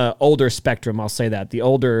 if you're on the older spectrum, I'll say that the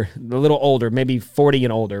little older, maybe 40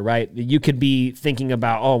 and older, right? You could be thinking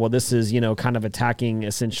about, oh, well, this is, kind of attacking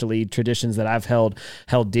essentially traditions that I've held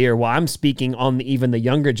dear. Well, I'm speaking on even the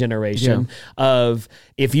younger generation of,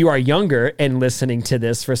 if you are younger and listening to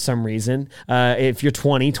this for some reason, if you're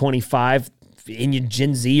 20, 25, in your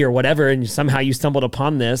Gen Z or whatever, and somehow you stumbled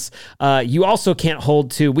upon this, you also can't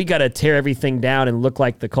hold to, we got to tear everything down and look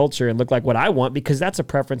like the culture and look like what I want, because that's a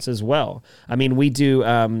preference as well. I mean, we do,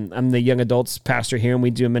 I'm the young adults pastor here, and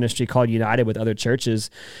we do a ministry called United with other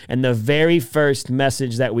churches. And the very first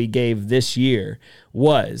message that we gave this year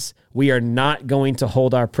was, we are not going to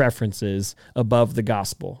hold our preferences above the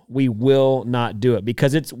gospel. We will not do it,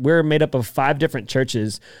 because we're made up of 5 different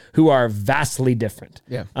churches who are vastly different.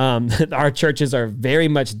 Yeah. Our churches are very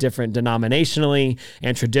much different denominationally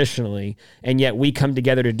and traditionally, and yet we come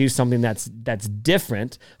together to do something that's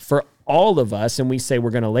different for all of us, and we say we're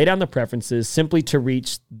going to lay down the preferences simply to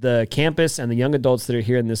reach the campus and the young adults that are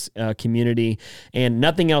here in this community, and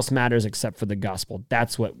nothing else matters except for the gospel.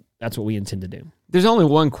 That's what we intend to do. There's only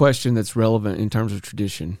one question that's relevant in terms of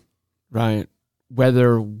tradition, right?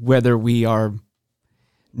 Whether we are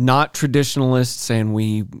not traditionalists and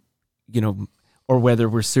we, or whether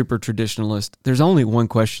we're super traditionalist, there's only one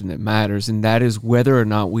question that matters, and that is whether or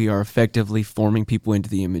not we are effectively forming people into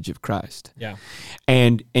the image of Christ. Yeah.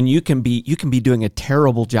 And you can be doing a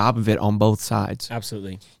terrible job of it on both sides.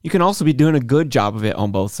 Absolutely. You can also be doing a good job of it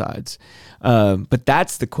on both sides. But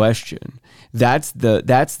that's the question. That's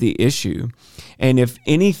the issue. And if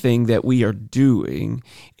anything that we are doing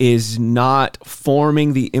is not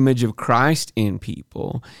forming the image of Christ in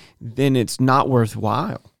people, then it's not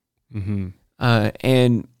worthwhile. Mm-hmm.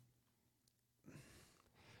 And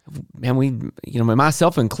man, we,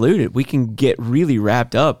 myself included, we can get really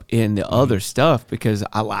wrapped up in the other stuff because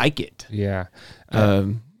I like it. Yeah.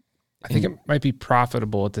 I think it might be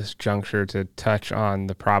profitable at this juncture to touch on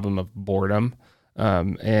the problem of boredom.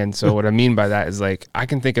 And so what I mean by that is, like, I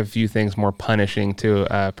can think of a few things more punishing to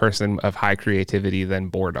a person of high creativity than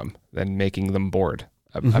boredom, than making them bored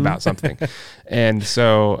about something. And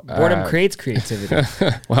so boredom creates creativity.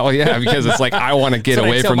 Well, yeah, because it's like, I want to get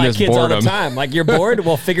away from this boredom. All the time. Like, you're bored,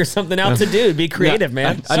 well, figure something out to do. Be creative,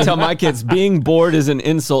 man. I tell my kids, being bored is an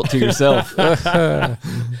insult to yourself.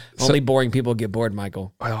 Only boring people get bored,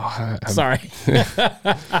 Michael. Sorry.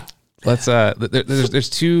 Let's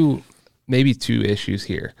there's maybe two issues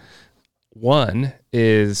here. One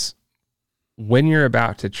is, when you're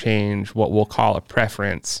about to change what we'll call a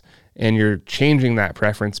preference, and you're changing that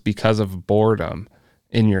preference because of boredom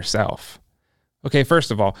in yourself. Okay,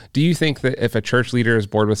 first of all, do you think that if a church leader is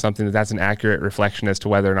bored with something, that's an accurate reflection as to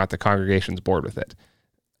whether or not the congregation's bored with it?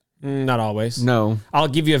 Not always. No. I'll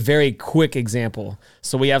give you a very quick example.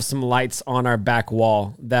 So we have some lights on our back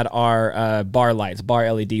wall that are bar lights,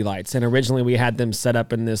 bar LED lights. And originally we had them set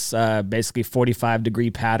up in this basically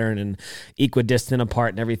 45-degree pattern and equidistant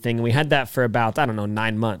apart and everything. And we had that for about,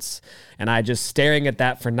 9 months. And I just staring at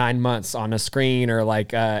that for 9 months on a screen or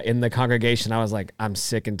like in the congregation, I was like, I'm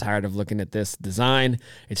sick and tired of looking at this design.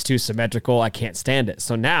 It's too symmetrical. I can't stand it.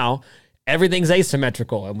 So now everything's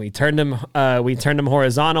asymmetrical, and we turned them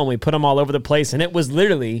horizontal, and we put them all over the place. And it was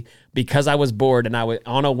literally because I was bored, and I was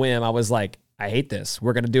on a whim. I was like, I hate this.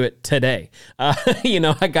 We're gonna do it today.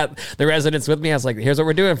 I got the residents with me. I was like, here's what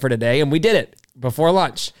we're doing for today, and we did it before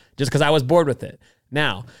lunch just because I was bored with it.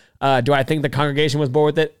 Now, do I think the congregation was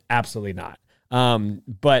bored with it? Absolutely not.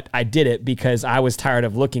 But I did it because I was tired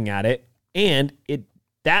of looking at it, and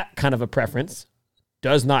that kind of a preference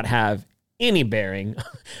does not have any bearing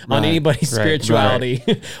on anybody's spirituality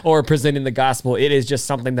or presenting the gospel. It is just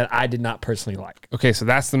something that I did not personally like. Okay, so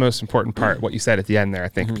that's the most important part, what you said at the end there, I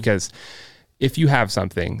think, because if you have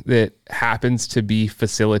something that happens to be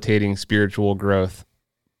facilitating spiritual growth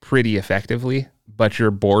pretty effectively, but you're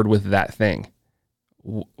bored with that thing,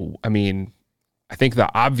 I mean, I think the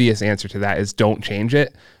obvious answer to that is don't change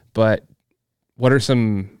it. But what are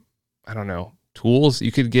some, tools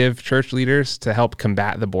you could give church leaders to help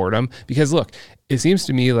combat the boredom? Because look, it seems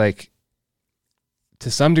to me like to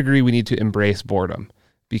some degree we need to embrace boredom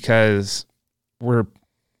because we're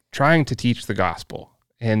trying to teach the gospel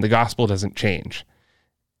and the gospel doesn't change.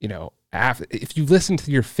 If you listen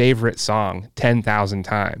to your favorite song 10,000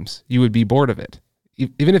 times, you would be bored of it.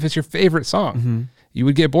 Even if it's your favorite song, you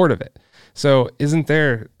would get bored of it. So isn't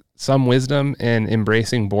there some wisdom in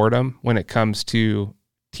embracing boredom when it comes to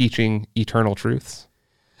teaching eternal truths?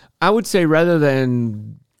 I would say rather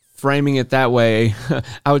than framing it that way,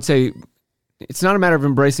 I would say it's not a matter of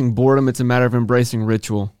embracing boredom, it's a matter of embracing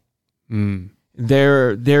ritual.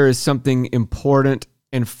 There is something important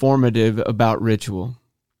and formative about ritual.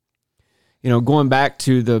 Going back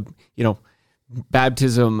to the,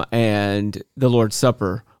 baptism and the Lord's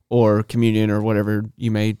Supper or communion or whatever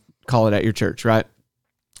you may call it at your church, right?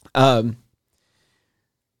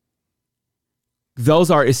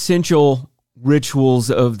 Those are essential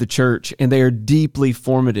rituals of the church, and they are deeply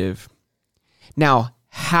formative. Now,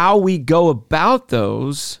 how we go about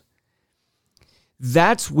those,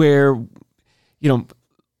 that's where,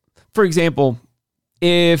 for example,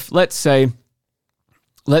 if let's say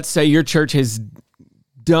your church has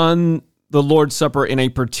done the Lord's Supper in a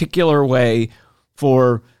particular way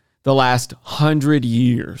for the last 100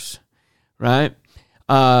 years, right?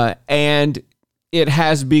 And it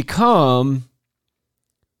has become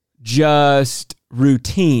just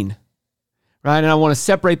routine, right? And I want to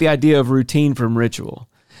separate the idea of routine from ritual.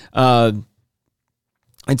 And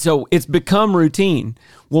so it's become routine.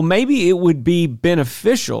 Well, maybe it would be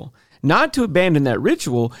beneficial not to abandon that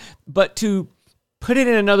ritual, but to put it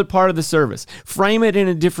in another part of the service, frame it in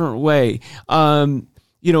a different way,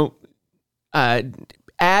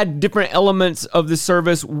 add different elements of the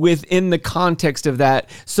service within the context of that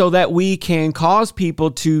so that we can cause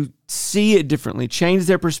people to see it differently, change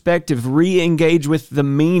their perspective, re-engage with the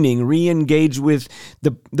meaning, re-engage with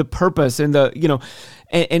the purpose and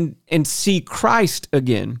and see Christ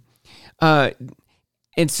again. And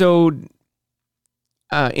so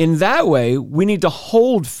in that way, we need to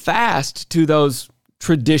hold fast to those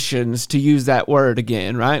traditions, to use that word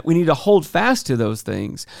again, right? We need to hold fast to those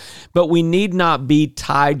things, but we need not be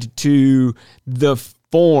tied to the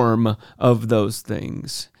form of those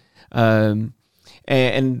things. And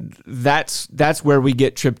that's where we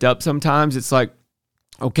get tripped up sometimes. It's like,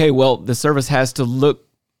 okay, well, the service has to look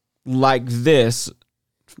like this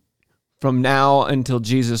from now until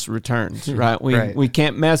Jesus returns, right? We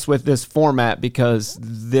can't mess with this format because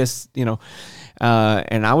this,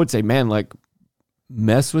 and I would say, man, like,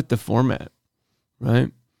 mess with the format,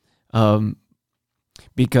 right?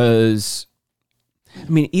 Because, I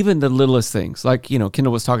mean, even the littlest things, like,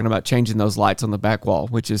 Kendall was talking about changing those lights on the back wall,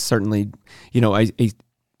 which is certainly, a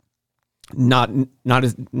not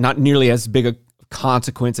nearly as big a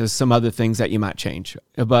consequence as some other things that you might change.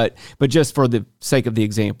 But just for the sake of the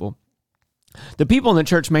example, the people in the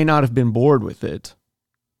church may not have been bored with it,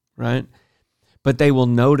 right? But they will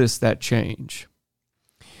notice that change.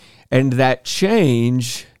 And that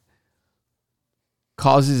change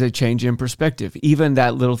causes a change in perspective, even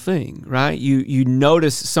that little thing, right? You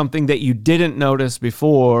notice something that you didn't notice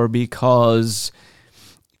before because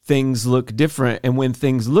things look different. And when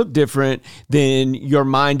things look different, then your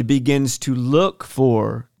mind begins to look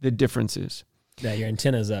for the differences. Yeah, your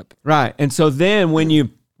antenna's up. Right. And so then when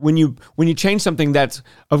you when you change something that's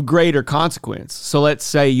of greater consequence, so let's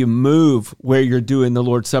say you move where you're doing the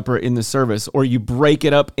Lord's Supper in the service, or you break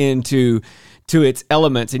it up into its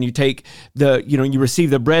elements, and you take you receive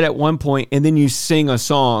the bread at one point, and then you sing a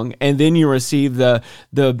song, and then you receive the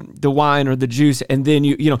wine or the juice, and then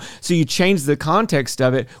so you change the context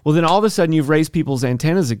of it. Well, then all of a sudden you've raised people's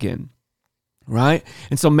antennas again. Right?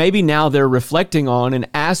 And so maybe now they're reflecting on an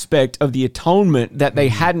aspect of the atonement that they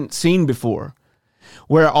hadn't seen before,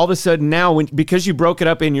 where all of a sudden now, because you broke it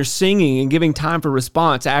up and you're singing and giving time for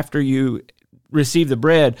response after you receive the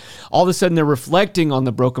bread, all of a sudden they're reflecting on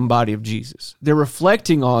the broken body of Jesus. They're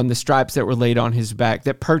reflecting on the stripes that were laid on his back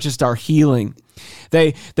that purchased our healing.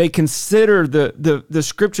 They consider the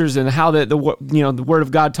scriptures and how the word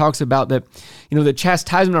of God talks about that, the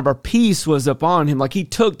chastisement of our peace was upon him. Like he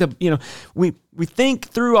took we think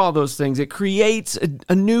through all those things. It creates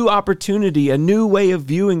a new opportunity, a new way of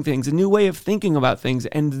viewing things, a new way of thinking about things.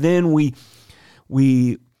 And then we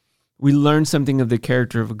learn something of the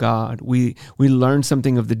character of God. We learn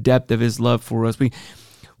something of the depth of his love for us.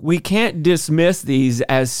 We can't dismiss these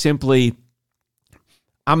as simply,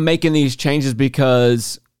 I'm making these changes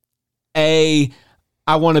because A,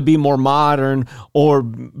 I want to be more modern, or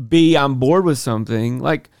B, I'm bored with something.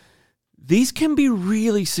 Like, these can be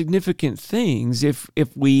really significant things if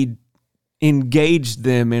we engage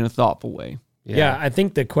them in a thoughtful way. Yeah, I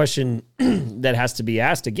think the question that has to be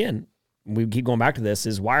asked again, we keep going back to this,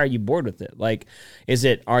 is why are you bored with it? Like,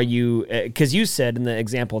 because you said in the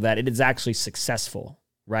example that it is actually successful,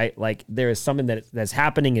 right? Like there is something that's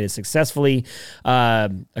happening. It is successfully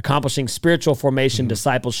accomplishing spiritual formation,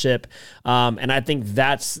 discipleship. And I think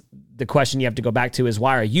that's the question you have to go back to, is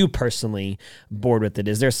why are you personally bored with it?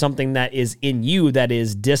 Is there something that is in you that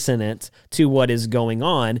is dissonant to what is going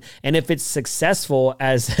on? And if it's successful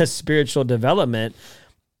as a spiritual development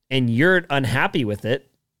and you're unhappy with it,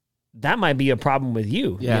 that might be a problem with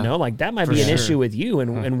you, like that might be an issue with you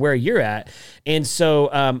and where you're at. And so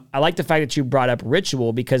I like the fact that you brought up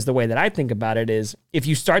ritual, because the way that I think about it is, if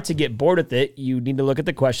you start to get bored with it, you need to look at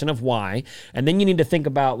the question of why. And then you need to think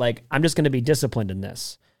about, like, I'm just going to be disciplined in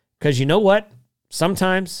this. Because you know what?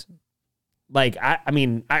 Sometimes, like,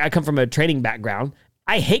 I come from a training background.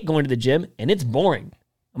 I hate going to the gym and it's boring.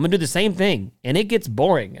 I'm going to do the same thing and it gets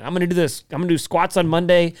boring. I'm going to do this. I'm going to do squats on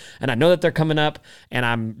Monday, and I know that they're coming up and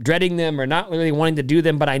I'm dreading them or not really wanting to do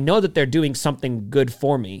them, but I know that they're doing something good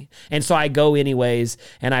for me. And so I go anyways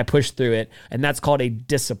and I push through it. And that's called a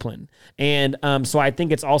discipline. And so I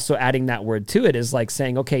think it's also adding that word to it, is like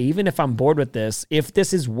saying, okay, even if I'm bored with this, if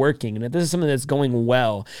this is working and if this is something that's going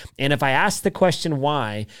well, and if I ask the question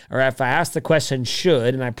why, or if I ask the question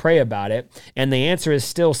should, and I pray about it, and the answer is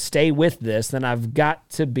still stay with this, then I've got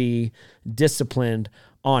to be disciplined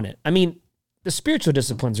on it. I mean, the spiritual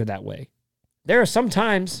disciplines are that way. There are some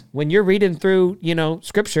times when you're reading through,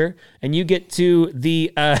 scripture, and you get to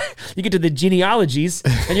the genealogies,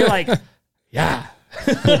 and you're like, yeah,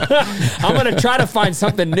 I'm going to try to find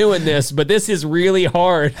something new in this, but this is really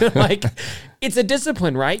hard. Like, it's a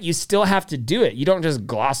discipline, right? You still have to do it. You don't just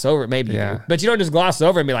gloss over it, maybe, but you don't just gloss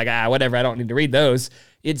over and be like, whatever, I don't need to read those.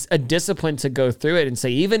 It's a discipline to go through it and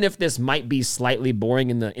say, even if this might be slightly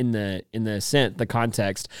boring in the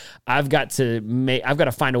context, I've got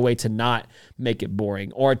to find a way to not make it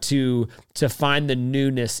boring, or to find the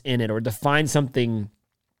newness in it, or to find something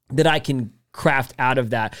that I can craft out of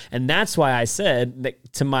that. And that's why I said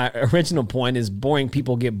that, to my original point, is boring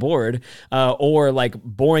people get bored, or like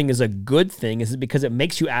boring is a good thing, is because it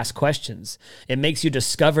makes you ask questions. It makes you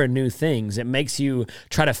discover new things. It makes you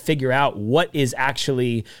try to figure out what is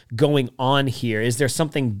actually going on here. Is there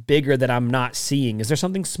something bigger that I'm not seeing? Is there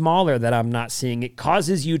something smaller that I'm not seeing? It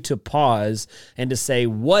causes you to pause and to say,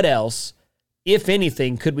 what else, if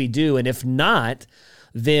anything, could we do? And if not,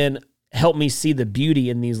 then help me see the beauty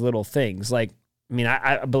in these little things. Like, I mean,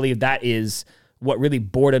 I believe that is what really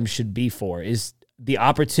boredom should be for, is the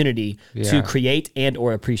opportunity to create and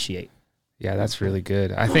or appreciate. Yeah, that's really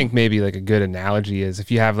good. I think maybe like a good analogy is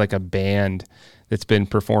if you have like a band that's been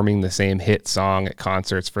performing the same hit song at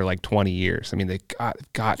concerts for like 20 years. I mean, they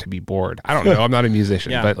got to be bored. I don't know. I'm not a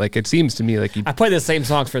musician, but like it seems to me like I play the same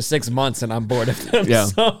songs for 6 months and I'm bored of them. Yeah.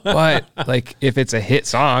 So. But like if it's a hit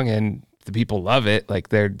song and the people love it, like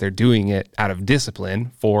they're doing it out of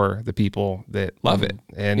discipline for the people that love it,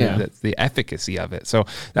 and the efficacy of it. So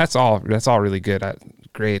that's all really good.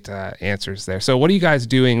 Great answers there. So what are you guys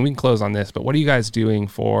doing? We can close on this, but what are you guys doing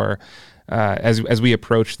for as we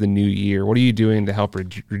approach the new year? What are you doing to help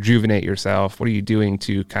rejuvenate yourself? What are you doing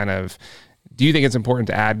to kind of do you think it's important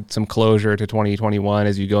to add some closure to 2021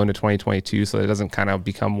 as you go into 2022 so that it doesn't kind of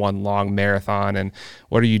become one long marathon? And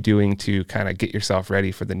what are you doing to kind of get yourself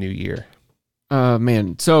ready for the new year?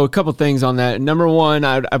 Man, so a couple things on that. Number one,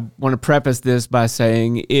 I want to preface this by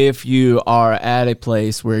saying if you are at a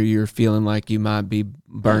place where you're feeling like you might be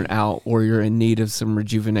burnt out or you're in need of some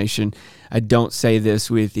rejuvenation, I don't say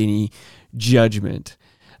this with any judgment.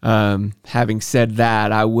 Having said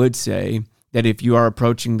that, I would say that if you are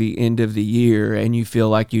approaching the end of the year and you feel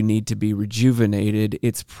like you need to be rejuvenated,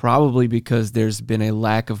 it's probably because there's been a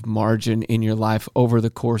lack of margin in your life over the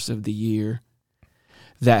course of the year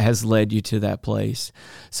that has led you to that place.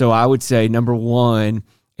 So I would say, number one,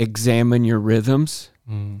 examine your rhythms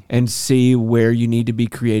and see where you need to be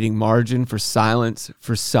creating margin for silence,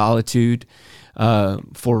 for solitude,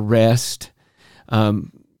 for rest,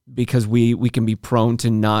 because we can be prone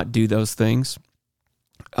to not do those things.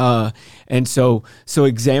 And so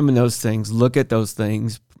examine those things, look at those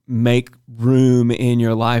things, make room in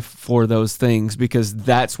your life for those things, because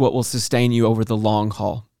that's what will sustain you over the long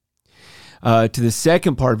haul. To the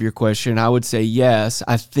second part of your question, I would say yes.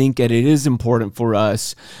 I think that it is important for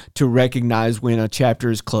us to recognize when a chapter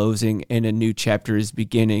is closing and a new chapter is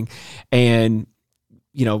beginning. And,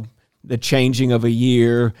 the changing of a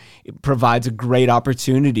year provides a great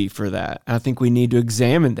opportunity for that. I think we need to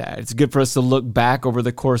examine that. It's good for us to look back over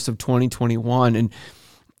the course of 2021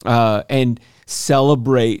 and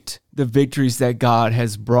celebrate the victories that God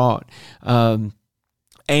has brought.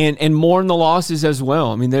 And mourn the losses as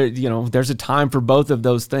well. I mean, there's a time for both of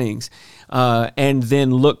those things, and then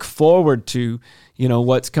look forward to,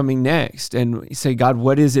 what's coming next, and say, God,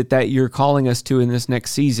 what is it that you're calling us to in this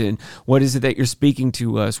next season? What is it that you're speaking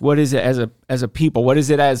to us? What is it as a people? What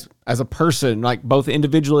is it as a person, like both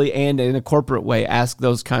individually and in a corporate way? Ask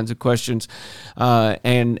those kinds of questions,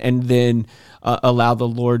 and then allow the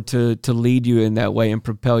Lord to lead you in that way and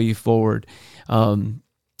propel you forward,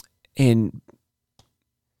 and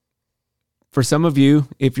for some of you,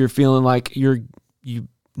 if you're feeling like you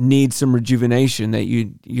need some rejuvenation, that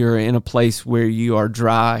you're in a place where you are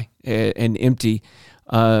dry and empty,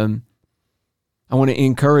 I want to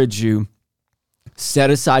encourage you, set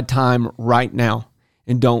aside time right now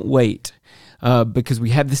and don't wait, because we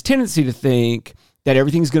have this tendency to think that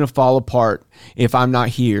everything's going to fall apart if I'm not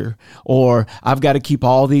here, or I've got to keep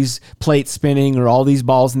all these plates spinning or all these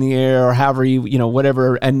balls in the air, or however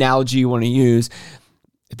whatever analogy you want to use.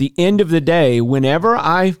 At the end of the day, whenever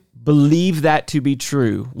I believe that to be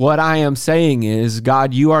true, what I am saying is,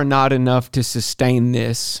 God, you are not enough to sustain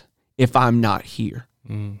this if I'm not here.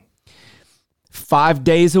 5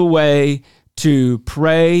 days away to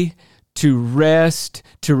pray, to rest,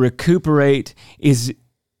 to recuperate is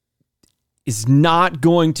not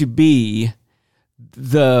going to be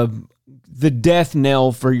the death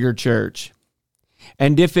knell for your church.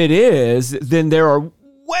 And if it is, then there are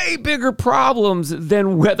way bigger problems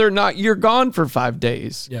than whether or not you're gone for 5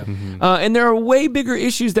 days. Yeah. And there are way bigger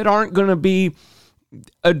issues that aren't going to be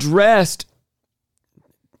addressed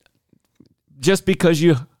just because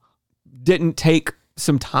you didn't take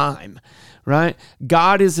some time, right?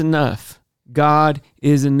 God is enough. God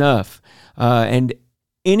is enough. And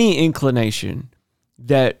any inclination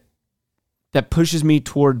that pushes me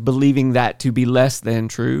toward believing that to be less than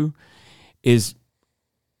true is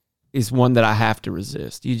one that I have to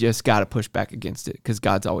resist. You just got to push back against it, because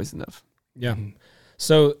God's always enough. Yeah.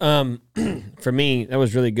 So for me, that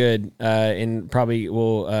was really good, and probably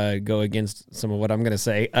will go against some of what I'm going to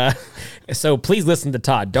say. So please listen to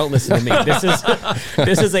Todd. Don't listen to me.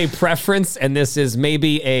 This is a preference, and this is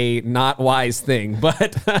maybe a not wise thing.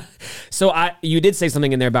 But so you did say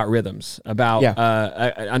something in there about rhythms, about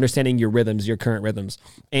understanding your rhythms, your current rhythms,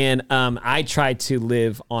 and I try to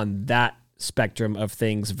live on that spectrum of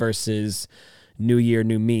things versus new year,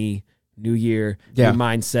 new me, new year, new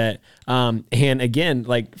mindset. And again,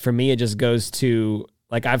 like for me, it just goes to,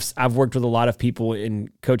 like, I've worked with a lot of people in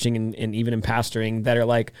coaching and even in pastoring that are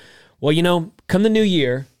like, well, come the new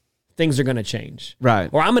year, things are going to change. Right.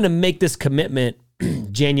 Or I'm going to make this commitment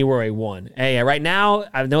January 1. Hey, right now,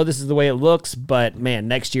 I know this is the way it looks, but man,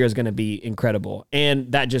 next year is going to be incredible.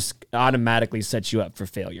 And that just automatically sets you up for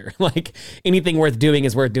failure. Like anything worth doing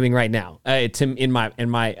is worth doing right now, in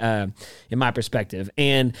my perspective.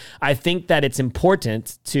 And I think that it's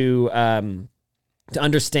important to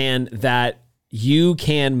understand that you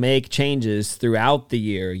can make changes throughout the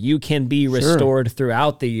year. You can be restored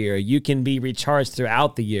throughout the year. You can be recharged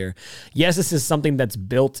throughout the year. Yes, this is something that's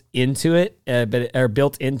built into it, or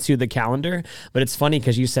built into the calendar. But it's funny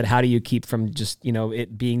because you said, how do you keep from just,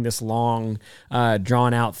 it being this long,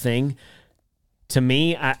 drawn out thing? to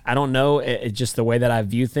me, I don't know. It's just the way that I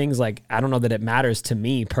view things. Like, I don't know that it matters to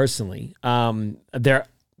me personally.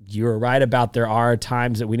 You're right about there are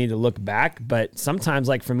times that we need to look back, but sometimes,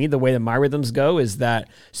 like for me, the way that my rhythms go is that,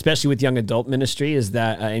 especially with young adult ministry, is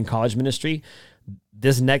that in college ministry,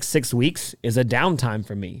 this next 6 weeks is a downtime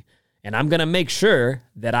for me. And I'm going to make sure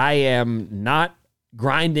that I am not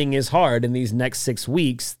grinding as hard in these next 6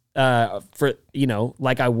 weeks for,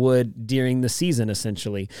 like I would during the season,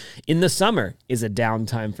 essentially. In the summer is a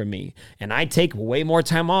downtime for me. And I take way more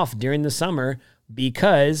time off during the summer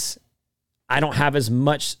because I don't have as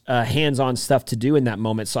much hands-on stuff to do in that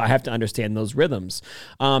moment, so I have to understand those rhythms.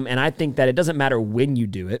 And I think that it doesn't matter when you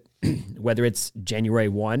do it, whether it's January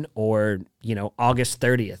 1 or, August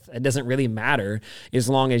 30th. It doesn't really matter as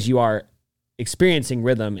long as you are experiencing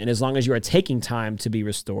rhythm, and as long as you are taking time to be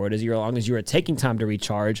restored, as long as you are taking time to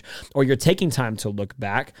recharge, or you're taking time to look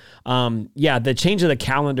back. The change of the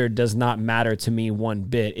calendar does not matter to me one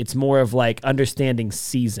bit. It's more of like understanding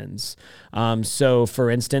seasons. So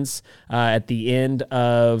for instance, at the end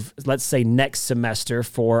of, let's say, next semester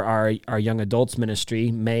for our young adults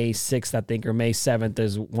ministry, May 6th, I think, or May 7th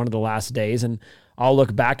is one of the last days. And I'll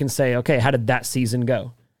look back and say, okay, how did that season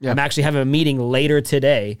go? Yeah. I'm actually having a meeting later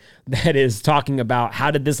today that is talking about how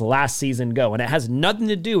did this last season go? And it has nothing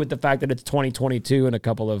to do with the fact that it's 2022 in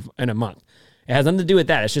a month. It has nothing to do with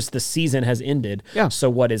that. It's just the season has ended. Yeah. So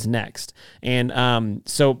what is next? And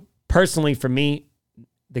so personally for me,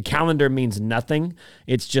 the calendar means nothing.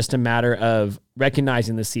 It's just a matter of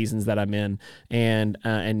recognizing the seasons that I'm in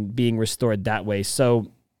and being restored that way.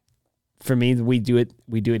 So for me, we do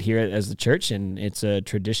it here as the church, and it's a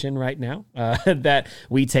tradition right now that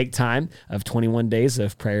we take time of 21 days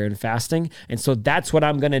of prayer and fasting. And so that's what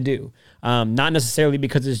I'm going to do. Not necessarily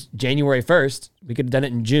because it's January 1st. We could have done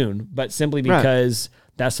it in June, but simply because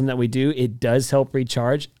that's something that we do. It does help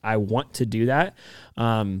recharge. I want to do that.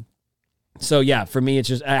 So yeah, for me, it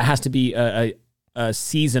has to be a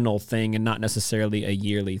seasonal thing and not necessarily a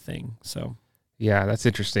yearly thing. So. Yeah, that's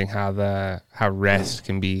interesting how rest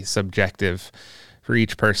can be subjective for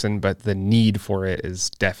each person, but the need for it is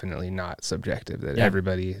definitely not subjective. That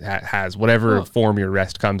everybody has whatever form your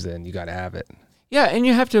rest comes in, you got to have it. Yeah, and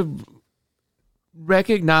you have to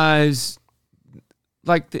recognize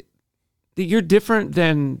that you're different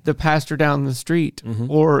than the pastor down the street,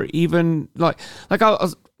 or even like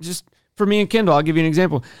I'll just for me and Kendall. I'll give you an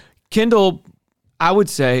example. Kendall, I would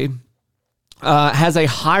say, has a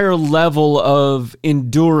higher level of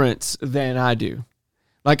endurance than I do.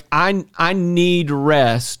 Like I need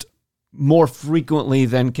rest more frequently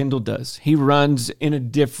than Kendall does. He runs in a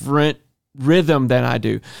different rhythm than I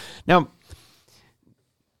do. Now,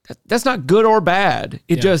 that's not good or bad.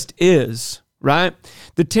 It just is, right?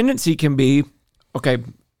 The tendency can be, okay,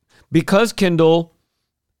 because Kendall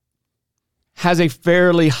has a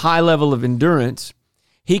fairly high level of endurance,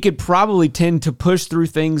 he could probably tend to push through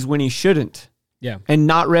things when he shouldn't. Yeah. And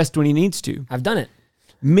not rest when he needs to. I've done it.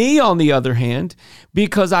 Me, on the other hand,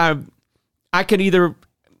 because I could either,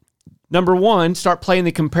 number one, start playing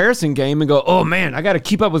the comparison game and go, oh man, I got to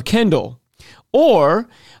keep up with Kendall. Or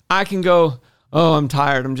I can go, oh, I'm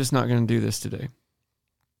tired. I'm just not going to do this today.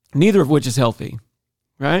 Neither of which is healthy,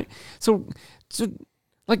 right? So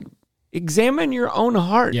like, examine your own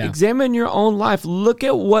heart. Yeah. Examine your own life. Look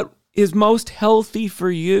at what is most healthy for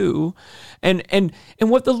you and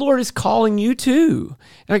what the Lord is calling you to.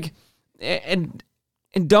 Like, and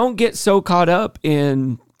don't get so caught up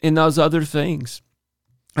in those other things.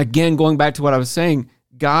 Again, going back to what I was saying,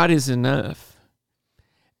 God is enough.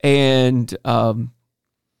 And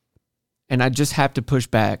I just have to push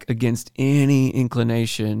back against any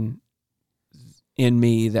inclination in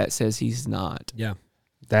me that says he's not. Yeah.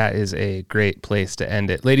 That is a great place to end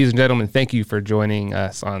it. Ladies and gentlemen, thank you for joining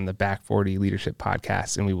us on the Back 40 Leadership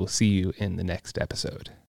Podcast, and we will see you in the next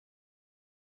episode.